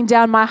me writing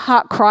down my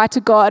heart cry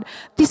to God.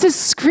 This is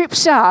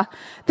Scripture.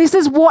 This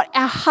is what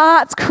our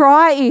heart's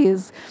cry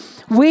is.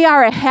 We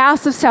are a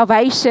house of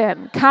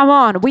salvation. Come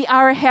on, we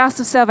are a house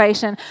of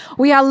salvation.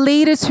 We are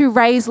leaders who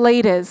raise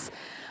leaders.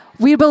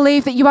 We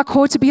believe that you are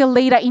called to be a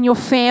leader in your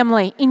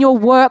family, in your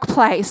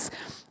workplace.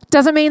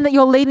 Doesn't mean that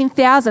you're leading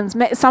thousands.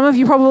 Some of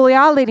you probably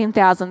are leading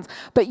thousands,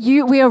 but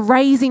we are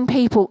raising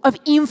people of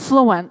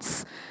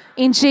influence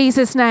in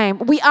Jesus' name.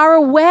 We are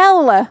a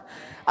well.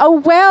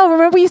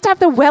 Remember we used to have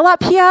the well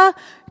up here?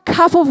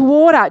 Cup of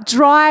water,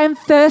 dry and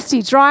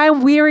thirsty, dry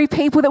and weary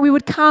people that we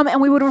would come and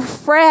we would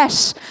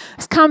refresh.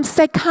 Come,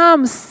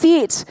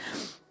 sit,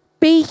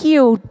 be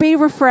healed, be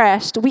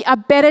refreshed. We are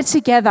better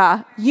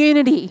together.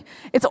 Unity.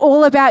 It's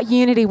all about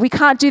unity. We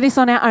can't do this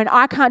on our own.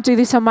 I can't do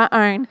this on my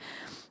own.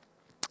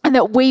 And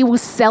that we will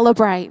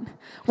celebrate.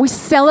 We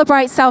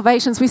celebrate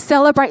salvations. We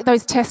celebrate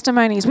those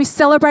testimonies. We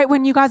celebrate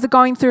when you guys are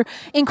going through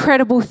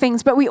incredible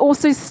things, but we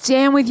also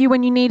stand with you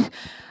when you need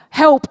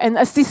help and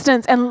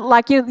assistance and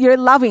like you're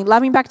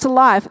loving back to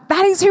life.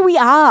 That is who we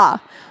are.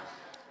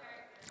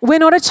 We're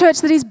not a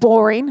church that is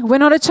boring. We're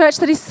not a church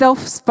that is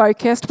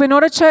self-focused. We're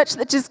not a church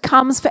that just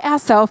comes for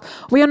ourselves.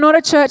 We are not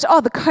a church,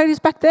 the code is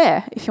back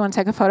there if you want to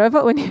take a photo of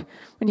it when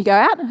you go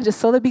out. I just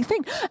saw the big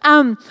thing.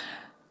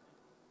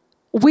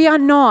 We are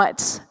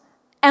not.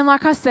 And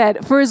like I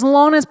said, for as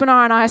long as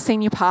Bernard and I are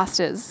senior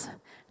pastors,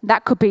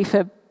 that could be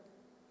for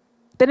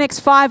the next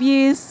 5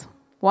 years,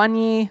 1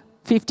 year,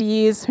 50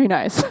 years, who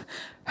knows?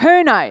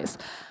 Who knows?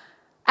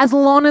 As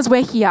long as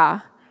we're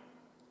here,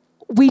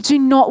 we do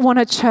not want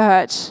a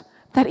church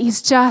that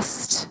is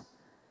just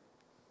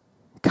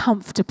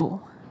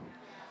comfortable.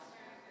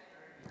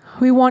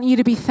 We want you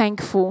to be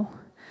thankful.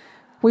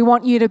 We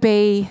want you to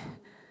be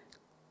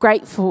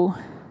grateful.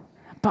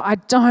 But I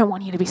don't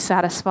want you to be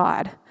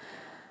satisfied.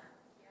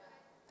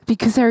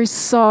 Because there is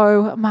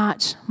so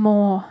much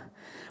more.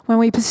 When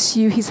we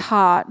pursue his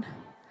heart,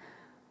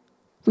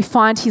 we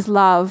find his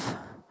love.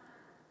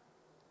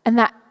 And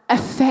that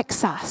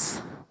affects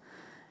us.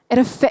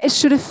 It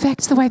should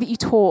affect the way that you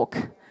talk.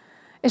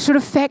 It should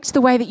affect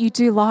the way that you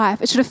do life.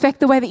 It should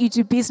affect the way that you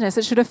do business.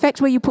 It should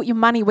affect where you put your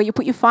money, where you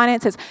put your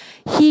finances.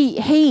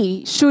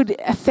 He should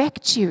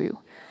affect you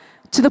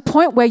to the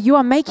point where you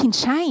are making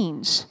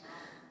change.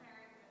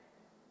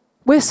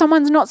 Where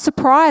someone's not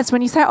surprised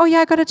when you say, yeah,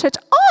 I go to church.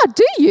 Oh,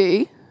 do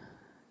you?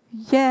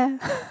 Yeah.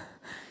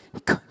 You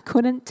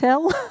couldn't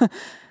tell?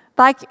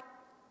 Like,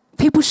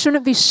 people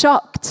shouldn't be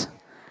shocked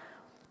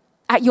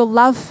at your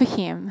love for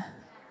him.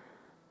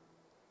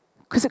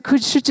 Because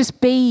it should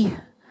just be.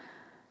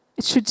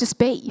 It should just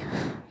be.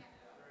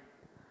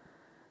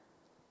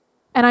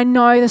 And I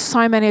know there's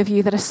so many of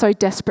you that are so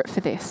desperate for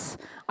this.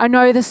 I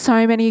know there's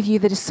so many of you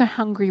that are so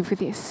hungry for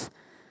this.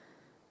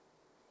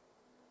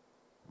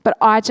 But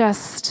I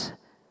just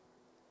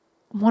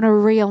want to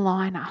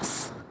realign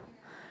us.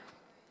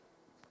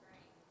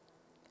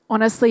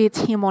 Honestly,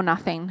 it's him or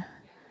nothing.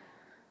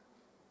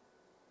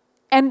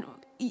 And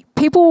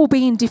people will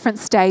be in different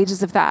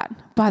stages of that,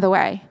 by the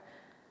way.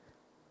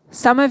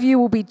 Some of you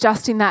will be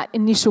just in that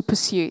initial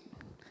pursuit.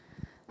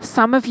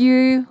 Some of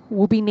you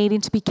will be needing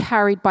to be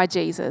carried by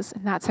Jesus,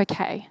 and that's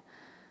okay.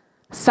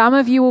 Some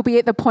of you will be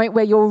at the point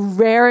where you're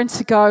raring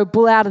to go,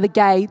 bull out of the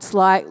gates,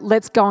 like,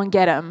 let's go and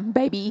get him,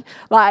 baby.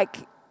 Like,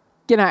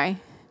 you know.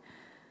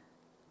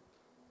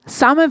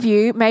 Some of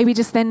you maybe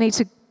just then need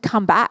to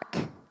come back.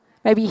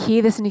 Maybe you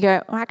hear this and you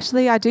go,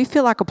 actually, I do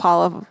feel like a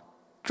pile of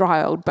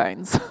dry old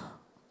bones.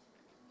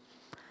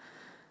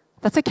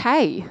 That's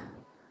okay.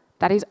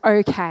 That is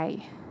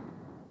okay.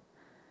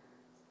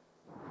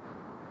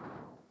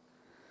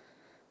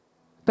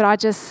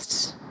 But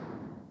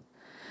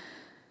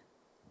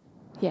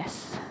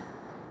yes.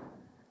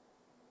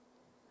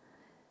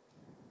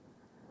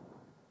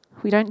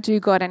 We don't do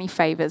God any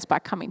favors by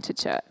coming to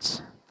church.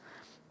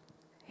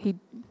 He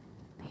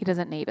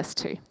doesn't need us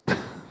to.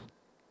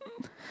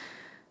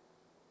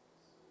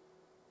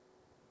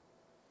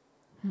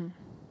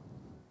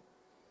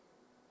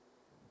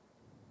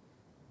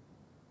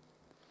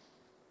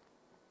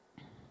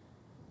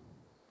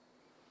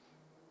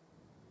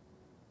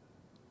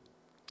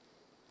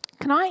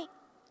 Can I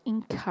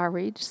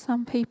encourage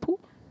some people?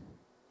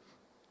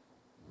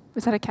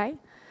 Is that okay?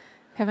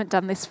 Haven't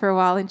done this for a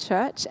while in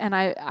church, and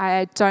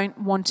I don't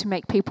want to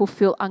make people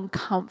feel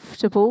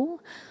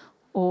uncomfortable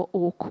or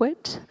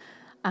awkward.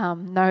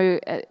 No,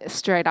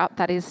 straight up,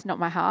 that is not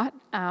my heart.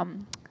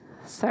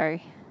 So,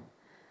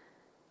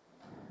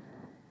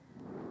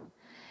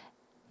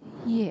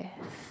 yes.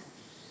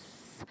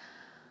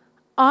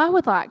 I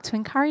would like to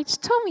encourage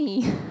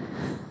Tommy.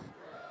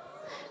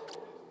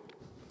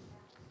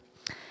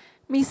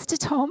 Mr.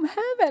 Tom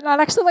Herbert. I'd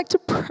actually like to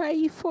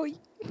pray for you.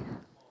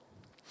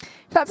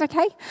 If that's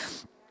okay.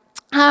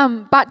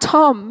 But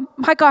Tom,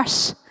 my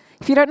gosh,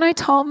 if you don't know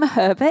Tom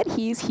Herbert,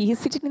 he's here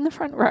sitting in the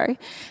front row.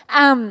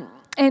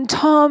 And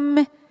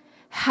Tom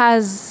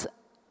has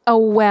a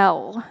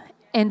well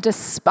and a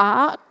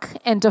spark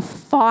and a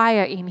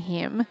fire in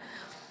him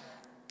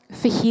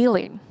for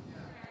healing.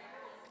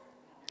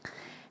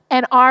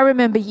 And I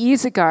remember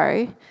years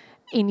ago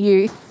in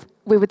youth,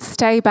 we would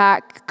stay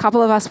back, a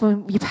couple of us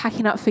when you're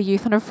packing up for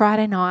youth on a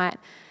Friday night,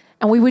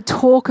 and we would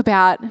talk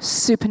about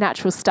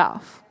supernatural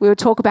stuff. We would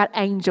talk about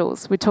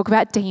angels. We'd talk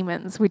about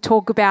demons. We'd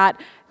talk about,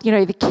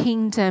 the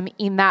kingdom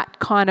in that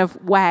kind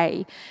of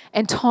way.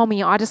 And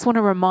Tommy, I just want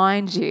to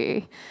remind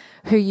you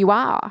who you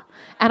are.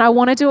 And I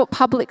want to do it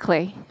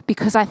publicly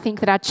because I think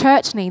that our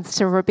church needs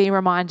to be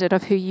reminded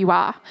of who you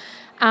are.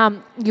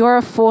 You're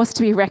a force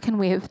to be reckoned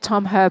with,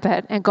 Tom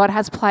Herbert, and God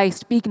has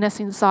placed bigness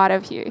inside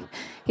of you.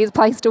 He's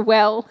placed a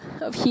well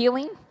of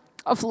healing,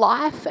 of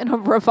life and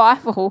of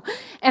revival,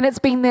 and it's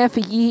been there for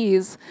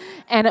years.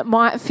 And it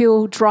might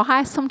feel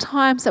dry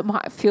sometimes, it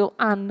might feel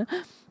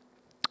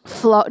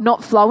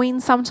not flowing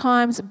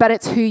sometimes, but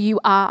it's who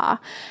you are.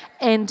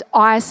 And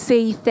I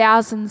see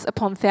thousands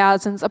upon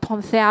thousands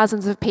upon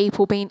thousands of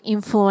people being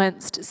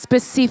influenced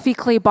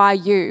specifically by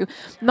you,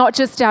 not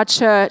just our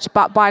church,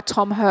 but by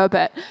Tom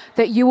Herbert,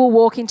 that you will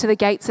walk into the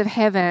gates of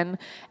heaven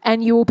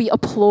and you will be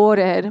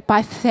applauded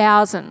by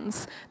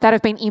thousands that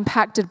have been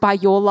impacted by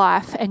your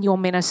life and your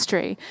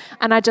ministry.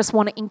 And I just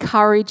want to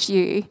encourage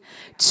you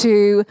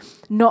to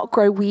not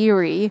grow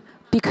weary,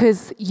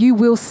 because you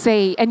will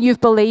see, and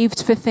you've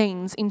believed for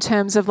things in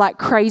terms of like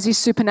crazy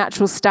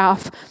supernatural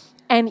stuff,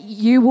 and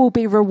you will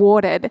be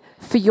rewarded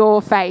for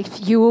your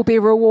faith. You will be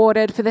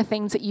rewarded for the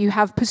things that you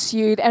have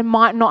pursued and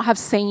might not have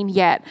seen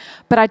yet.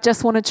 But I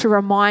just wanted to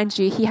remind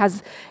you, he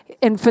has,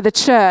 and for the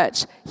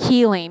church,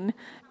 healing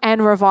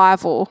and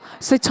revival.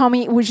 So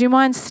Tommy, would you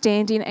mind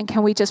standing, and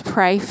can we just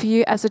pray for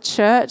you as a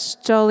church?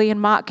 Jolie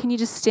and Mark, can you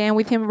just stand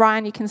with him?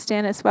 Ryan, you can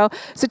stand as well.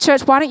 So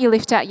church, why don't you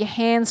lift out your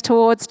hands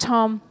towards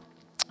Tom?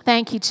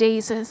 Thank you,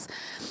 Jesus.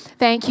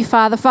 Thank you,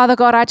 Father. Father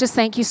God, I just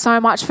thank you so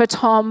much for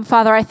Tom.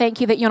 Father, I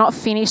thank you that you're not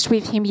finished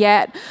with him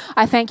yet.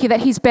 I thank you that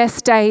his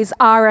best days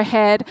are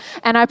ahead.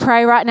 And I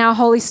pray right now,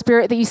 Holy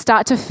Spirit, that you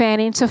start to fan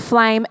into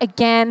flame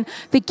again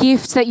the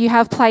gifts that you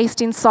have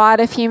placed inside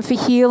of him for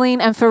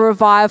healing and for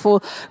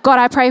revival. God,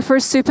 I pray for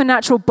a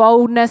supernatural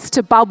boldness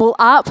to bubble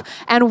up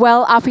and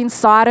well up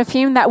inside of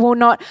him that will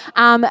not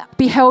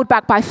be held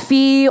back by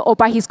fear or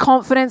by his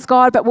confidence,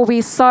 God, but will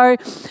be so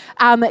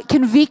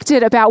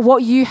convicted about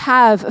what you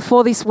have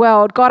for this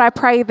world. God, I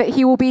pray that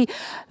he will be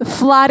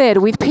flooded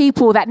with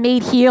people that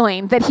need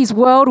healing, that his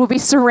world will be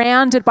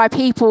surrounded by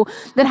people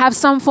that have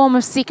some form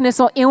of sickness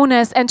or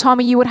illness. And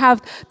Tommy, you would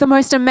have the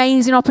most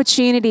amazing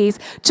opportunities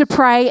to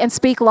pray and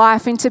speak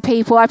life into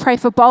people. I pray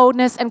for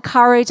boldness and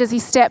courage as he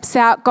steps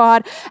out,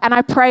 God. And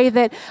I pray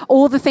that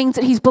all the things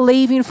that he's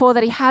believing for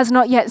that he has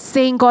not yet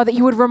seen, God, that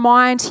you would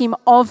remind him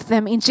of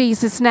them in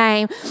Jesus'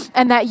 name,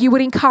 and that you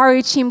would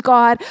encourage him,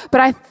 God.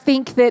 But I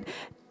think that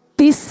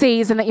this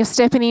season that you're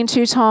stepping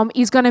into, Tom,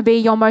 is going to be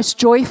your most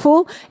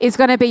joyful, is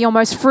going to be your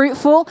most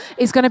fruitful,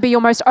 is going to be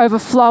your most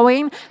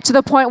overflowing, to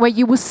the point where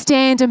you will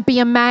stand and be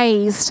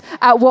amazed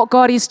at what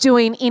God is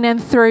doing in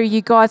and through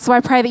you, God. So I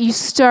pray that you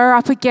stir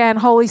up again,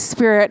 Holy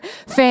Spirit,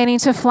 fan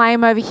into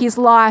flame over his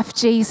life,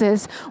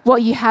 Jesus,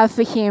 what you have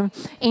for him,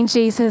 in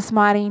Jesus'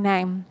 mighty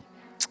name.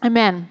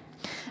 Amen.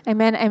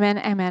 Amen, amen,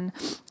 amen.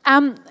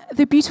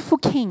 The beautiful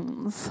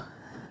kings,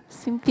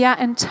 Cynthia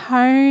and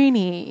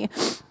Tony,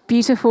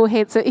 beautiful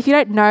heads. So if you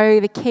don't know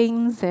the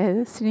kings,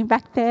 they're sitting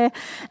back there.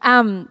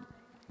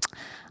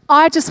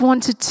 I just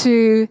wanted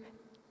to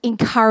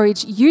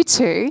encourage you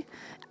two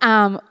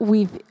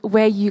with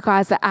where you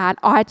guys are at.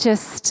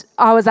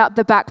 I was up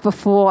the back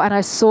before and I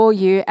saw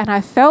you, and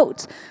I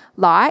felt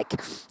like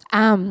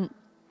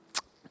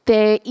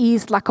there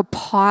is like a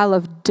pile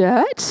of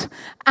dirt.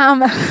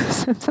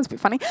 Sounds a bit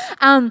funny.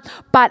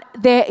 But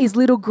there is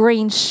little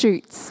green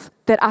shoots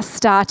that are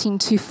starting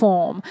to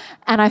form.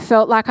 And I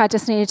felt like I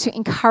just needed to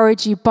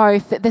encourage you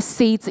both that the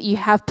seeds that you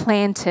have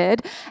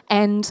planted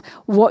and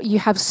what you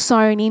have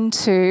sown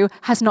into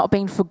has not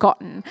been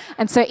forgotten.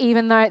 And so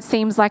even though it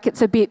seems like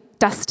it's a bit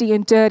dusty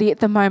and dirty at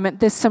the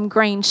moment, there's some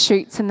green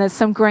shoots and there's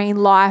some green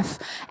life,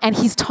 and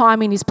his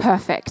timing is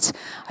perfect.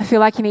 I feel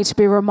like you need to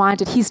be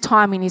reminded his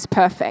timing is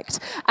perfect.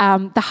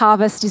 The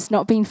harvest is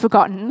not being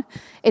forgotten.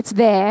 It's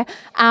there.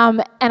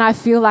 And I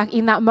feel like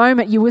in that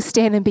moment you will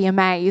stand and be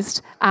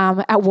amazed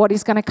at what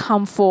is going to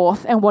come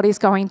forth and what is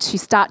going to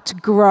start to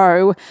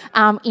grow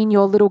in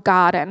your little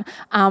garden.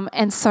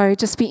 And so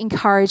just be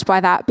encouraged by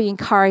that. Be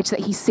encouraged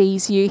that he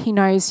sees you, he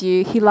knows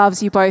you, he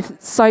loves you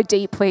both so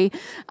deeply.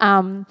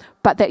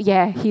 But that,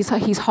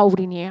 he's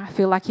holding you. I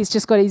feel like he's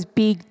just got his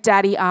big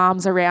daddy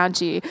arms around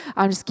you.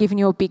 I'm just giving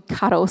you a big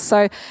cuddle.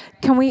 So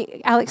can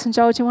we, Alex and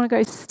Joel, do you want to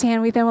go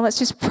stand with them? And let's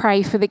just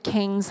pray for the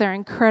kings. They're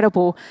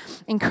incredible,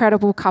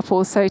 incredible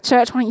couple. So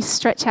church, why don't you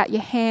stretch out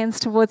your hands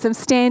towards them?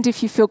 Stand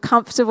if you feel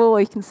comfortable, or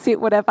you can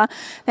sit, whatever.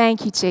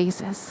 Thank you,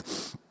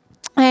 Jesus.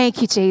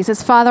 Thank you,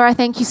 Jesus. Father, I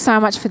thank you so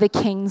much for the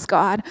kings,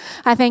 God.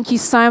 I thank you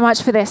so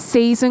much for their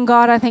season,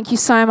 God. I thank you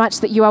so much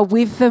that you are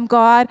with them,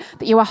 God,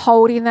 that you are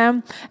holding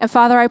them. And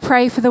Father, I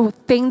pray for the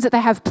things that they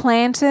have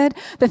planted,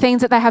 the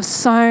things that they have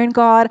sown,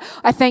 God.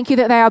 I thank you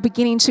that they are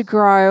beginning to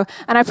grow.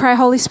 And I pray,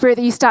 Holy Spirit,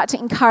 that you start to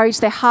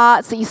encourage their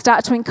hearts, that you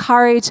start to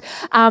encourage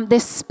their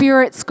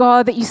spirits,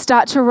 God, that you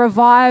start to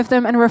revive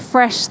them and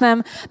refresh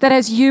them, that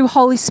as you,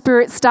 Holy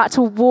Spirit, start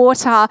to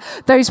water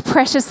those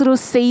precious little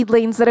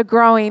seedlings that are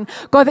growing,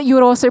 God, that you would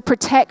would also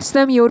protect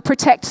them. You would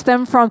protect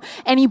them from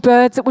any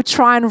birds that would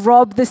try and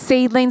rob the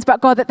seedlings,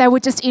 but God, that they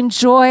would just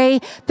enjoy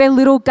their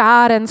little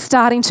garden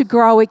starting to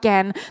grow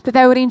again, that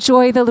they would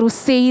enjoy the little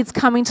seeds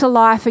coming to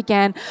life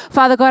again.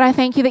 Father God, I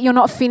thank you that you're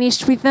not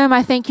finished with them.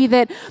 I thank you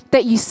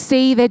that you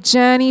see their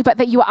journey, but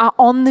that you are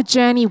on the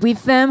journey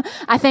with them.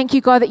 I thank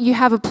you, God, that you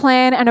have a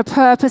plan and a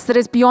purpose that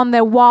is beyond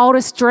their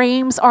wildest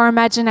dreams or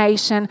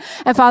imagination.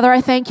 And Father,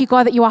 I thank you,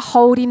 God, that you are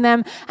holding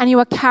them and you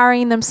are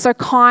carrying them so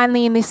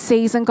kindly in this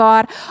season,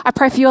 God. I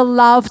pray for your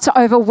love to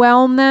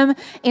overwhelm them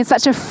in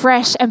such a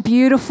fresh and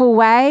beautiful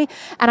way.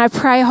 And I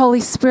pray,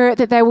 Holy Spirit,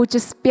 that they will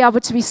just be able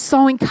to be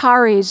so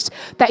encouraged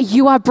that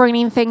you are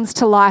bringing things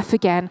to life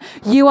again.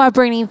 You are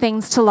bringing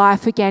things to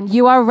life again.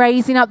 You are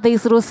raising up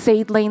these little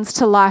seedlings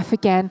to life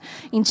again.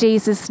 In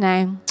Jesus'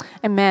 name,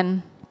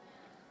 amen.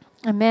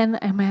 Amen,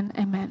 amen,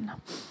 amen.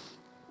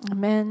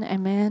 Amen,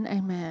 amen,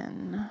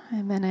 amen.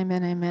 Amen,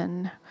 amen,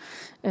 amen.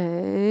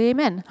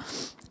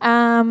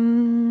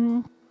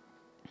 Amen.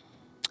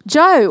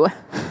 Joe,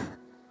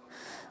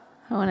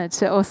 I wanted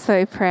to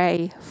also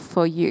pray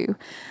for you.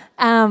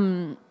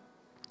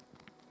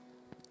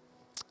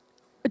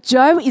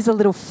 Joe is a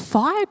little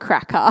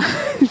firecracker,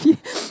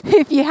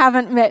 if you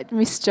haven't met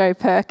Miss Jo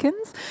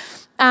Perkins.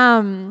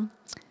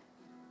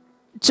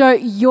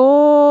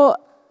 Joe,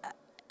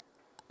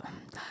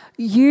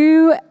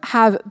 you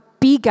have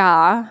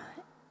bigger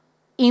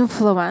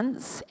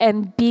influence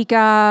and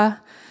bigger,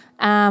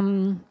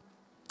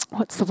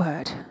 what's the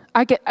word?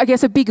 I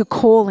guess a bigger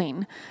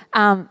calling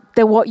than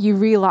what you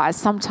realise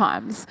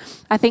sometimes.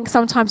 I think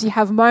sometimes you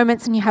have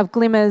moments and you have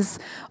glimmers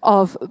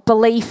of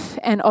belief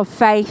and of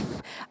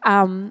faith,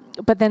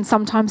 but then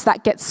sometimes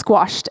that gets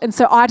squashed. And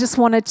so I just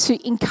wanted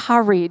to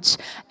encourage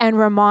and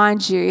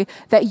remind you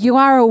that you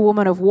are a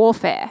woman of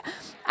warfare,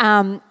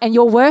 and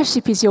your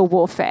worship is your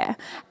warfare.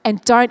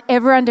 And don't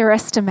ever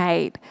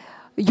underestimate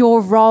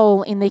your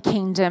role in the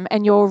kingdom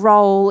and your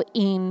role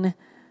in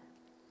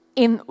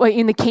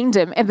the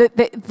kingdom and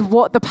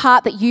the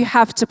part that you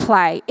have to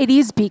play. It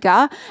is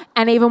bigger,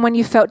 and even when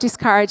you felt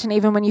discouraged and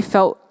even when you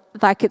felt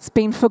like it's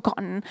been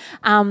forgotten,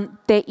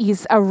 there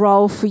is a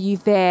role for you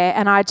there.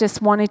 And I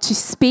just wanted to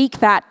speak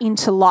that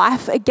into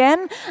life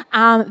again,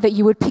 that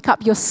you would pick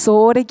up your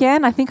sword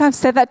again. I think I've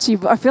said that to you,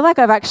 but I feel like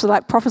I've actually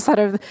prophesied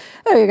over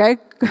there you go,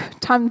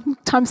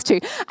 times two.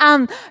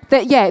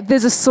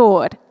 There's a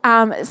sword.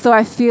 So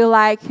I feel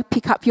like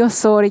pick up your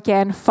sword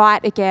again,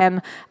 fight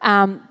again.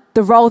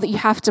 The role that you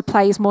have to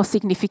play is more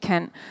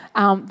significant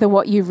than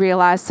what you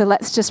realise. So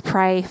let's just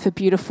pray for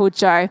beautiful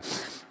Joe.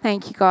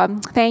 Thank you,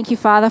 God. Thank you,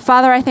 Father.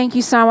 Father, I thank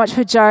you so much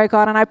for Joe,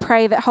 God, and I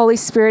pray that, Holy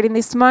Spirit, in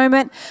this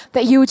moment,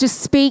 that you would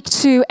just speak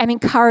to and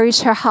encourage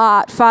her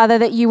heart, Father,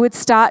 that you would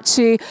start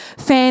to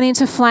fan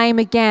into flame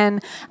again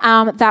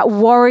that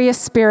warrior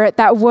spirit,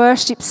 that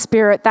worship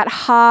spirit, that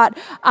heart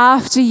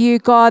after you,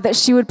 God, that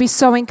she would be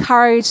so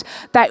encouraged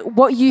that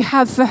what you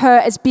have for her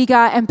is bigger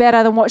and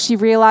better than what she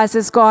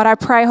realizes, God. I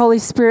pray, Holy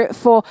Spirit,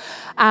 for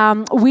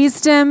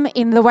wisdom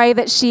in the way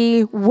that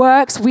she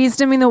works,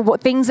 wisdom in the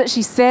things that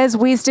she says,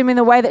 wisdom in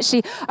the way that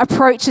she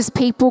approaches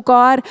people,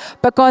 God.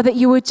 But God, that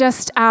you would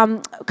just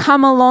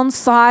come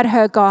alongside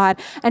her, God,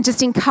 and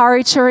just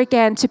encourage her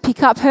again to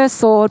pick up her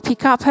sword,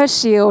 pick up her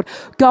shield,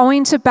 go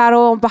into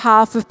battle on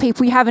behalf of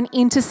people. You have an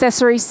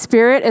intercessory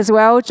spirit as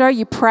well, Joe.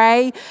 You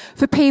pray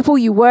for people,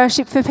 you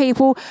worship for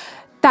people.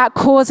 That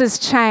causes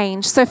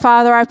change. So,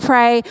 Father, I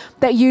pray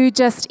that you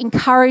just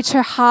encourage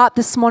her heart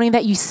this morning,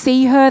 that you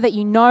see her, that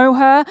you know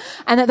her,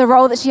 and that the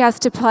role that she has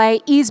to play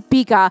is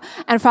bigger.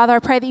 And, Father, I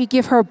pray that you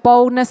give her a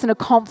boldness and a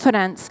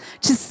confidence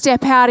to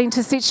step out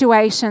into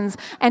situations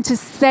and to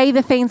say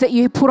the things that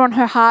you put on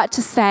her heart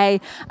to say,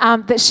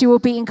 that she will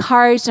be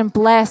encouraged and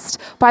blessed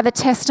by the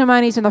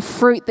testimonies and the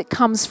fruit that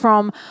comes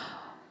from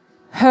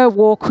her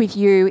walk with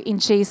you, in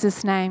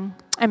Jesus' name.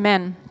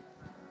 Amen.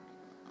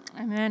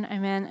 Amen,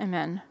 amen,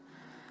 amen.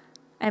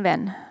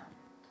 Amen.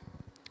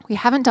 We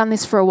haven't done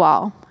this for a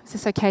while. Is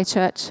this okay,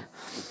 church?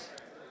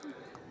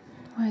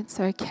 It's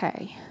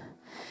okay.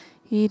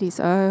 It is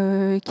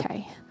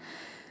okay.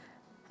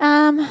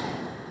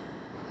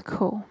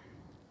 Cool.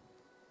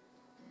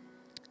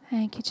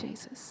 Thank you,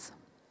 Jesus.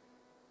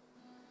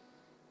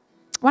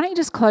 Why don't you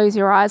just close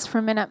your eyes for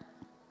a minute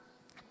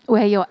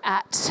where you're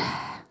at?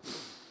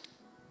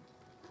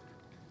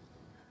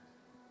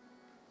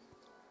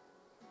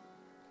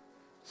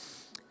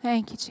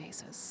 Thank you,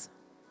 Jesus.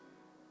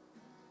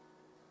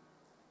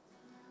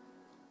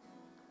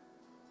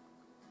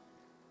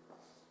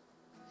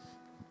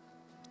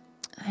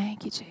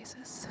 Thank you,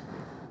 Jesus.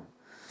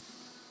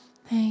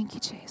 Thank you,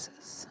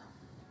 Jesus.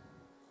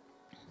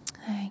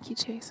 Thank you,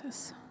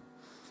 Jesus.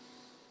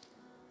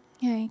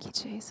 Thank you,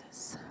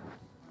 Jesus.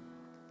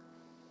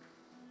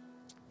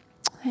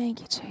 Thank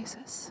you,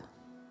 Jesus.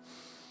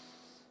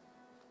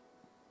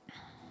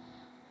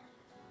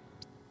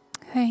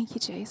 Thank you,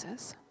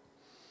 Jesus.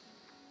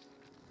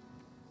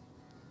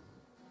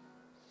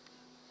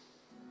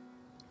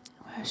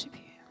 I worship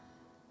you.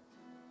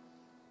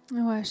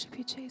 I worship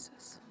you,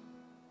 Jesus.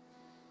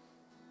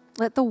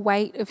 Let the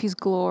weight of his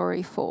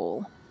glory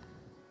fall.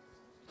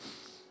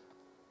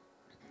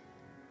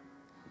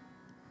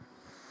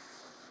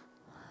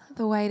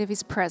 the weight of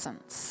his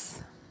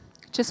presence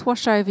just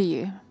wash over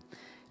you.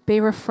 Be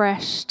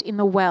refreshed in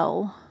the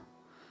well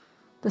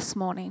this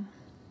morning.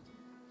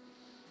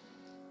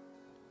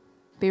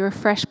 Be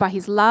refreshed by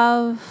his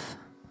love.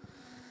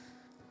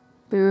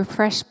 Be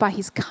refreshed by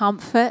his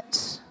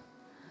comfort.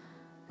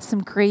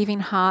 Some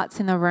grieving hearts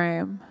in the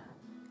room.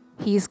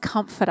 He is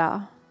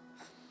comforter.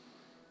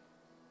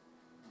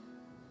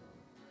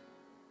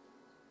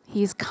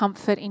 He is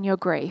comfort in your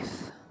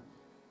grief.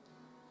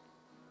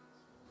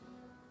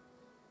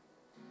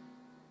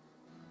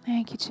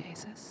 Thank you,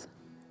 Jesus.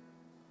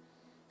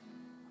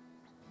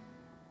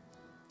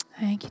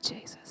 Thank you,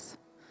 Jesus.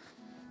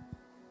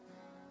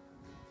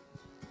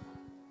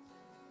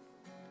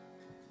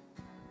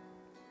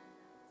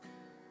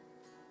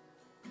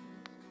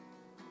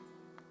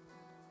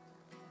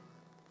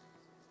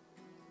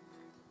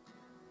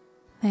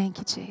 Thank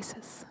you,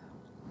 Jesus.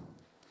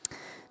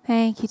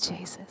 Thank you,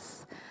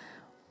 Jesus.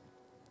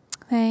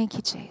 Thank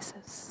you,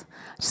 Jesus.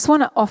 I just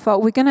want to offer,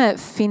 we're going to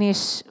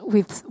finish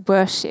with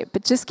worship,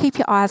 but just keep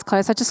your eyes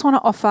closed. I just want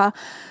to offer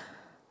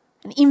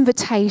an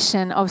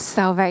invitation of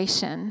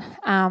salvation,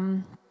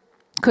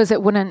 because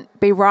it wouldn't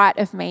be right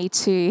of me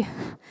to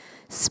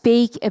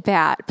speak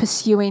about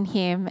pursuing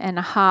him and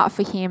a heart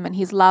for him and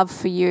his love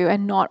for you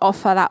and not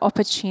offer that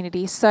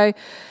opportunity. So,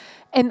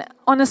 and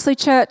honestly,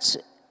 church,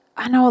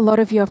 I know a lot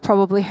of you have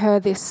probably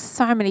heard this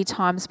so many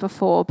times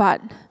before, but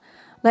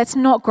let's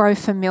not grow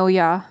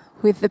familiar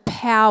with the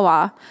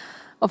power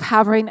of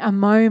having a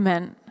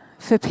moment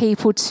for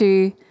people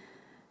to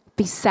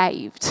be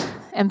saved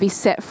and be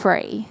set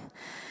free.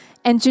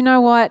 And do you know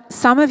what?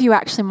 Some of you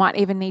actually might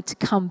even need to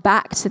come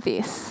back to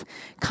this,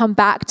 come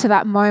back to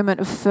that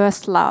moment of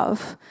first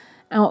love.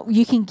 And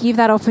you can give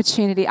that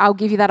opportunity. I'll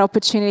give you that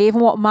opportunity. Even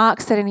what Mark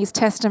said in his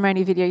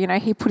testimony video, you know,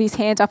 he put his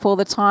hand up all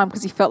the time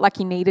because he felt like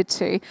he needed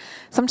to.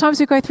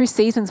 Sometimes we go through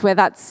seasons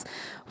where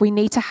we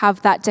need to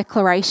have that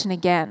declaration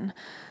again.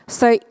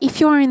 So if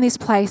you are in this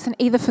place and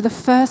either for the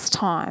first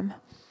time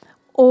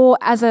or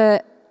as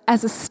a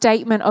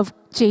statement of,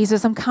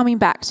 Jesus, I'm coming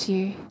back to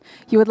you,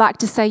 you would like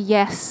to say,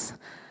 yes,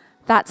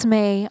 that's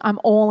me, I'm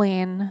all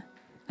in.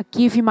 I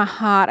give you my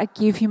heart, I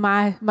give you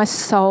my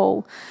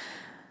soul.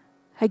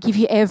 I give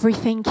you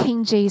everything,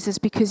 King Jesus,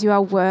 because you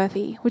are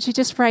worthy. Would you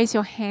just raise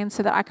your hand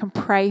so that I can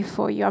pray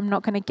for you? I'm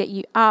not going to get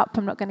you up.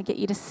 I'm not going to get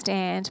you to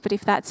stand. But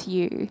if that's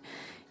you, you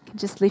can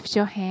just lift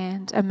your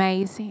hand.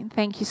 Amazing.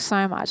 Thank you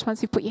so much.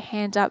 Once you've put your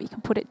hand up, you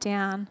can put it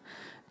down.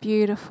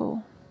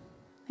 Beautiful.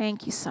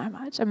 Thank you so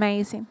much.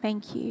 Amazing.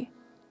 Thank you.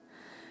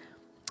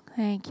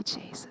 Thank you,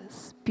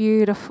 Jesus.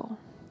 Beautiful.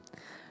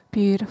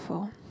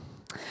 Beautiful.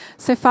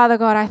 So, Father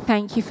God, I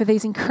thank you for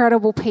these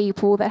incredible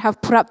people that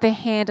have put up their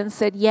hand and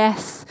said,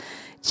 yes,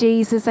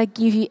 Jesus, I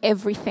give you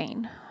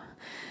everything.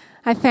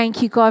 I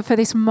thank you, God, for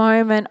this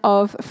moment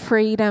of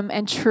freedom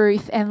and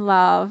truth and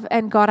love.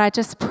 And God, I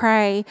just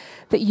pray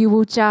that you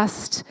will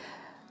just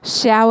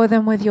shower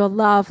them with your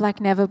love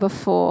like never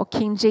before.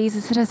 King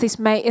Jesus,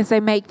 as they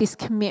make this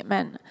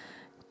commitment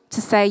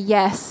to say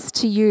yes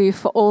to you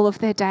for all of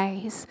their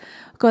days.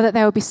 God, that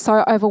they will be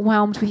so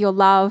overwhelmed with your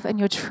love and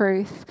your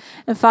truth.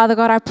 And Father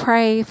God, I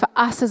pray for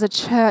us as a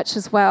church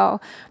as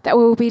well, that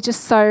we will be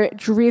just so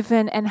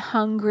driven and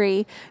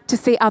hungry to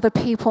see other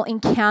people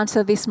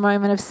encounter this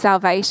moment of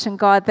salvation.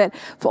 God, that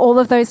for all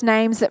of those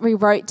names that we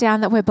wrote down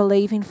that we're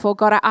believing for,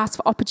 God, I ask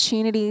for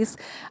opportunities.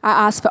 I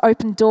ask for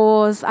open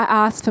doors. I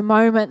ask for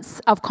moments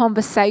of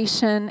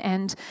conversation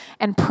and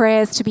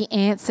prayers to be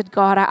answered,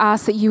 God. I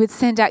ask that you would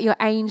send out your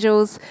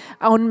angels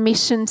on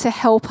mission to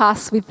help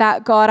us with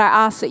that, God. I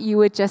ask that you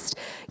would just,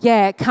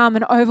 come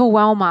and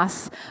overwhelm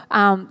us.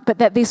 But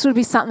that this would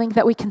be something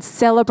that we can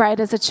celebrate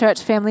as a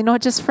church family,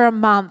 not just for a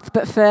month,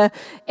 but for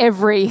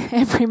every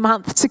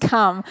month to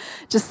come.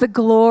 Just the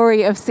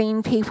glory of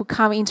seeing people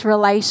come into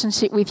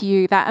relationship with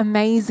you, that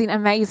amazing,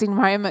 amazing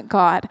moment,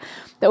 God,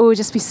 that we will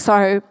just be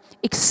so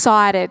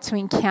excited to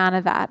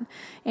encounter that.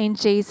 In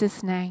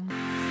Jesus' name.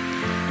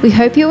 We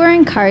hope you were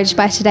encouraged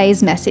by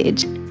today's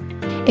message.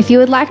 If you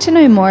would like to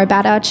know more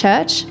about our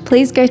church,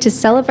 please go to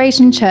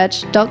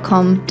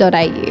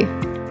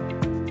celebrationchurch.com.au.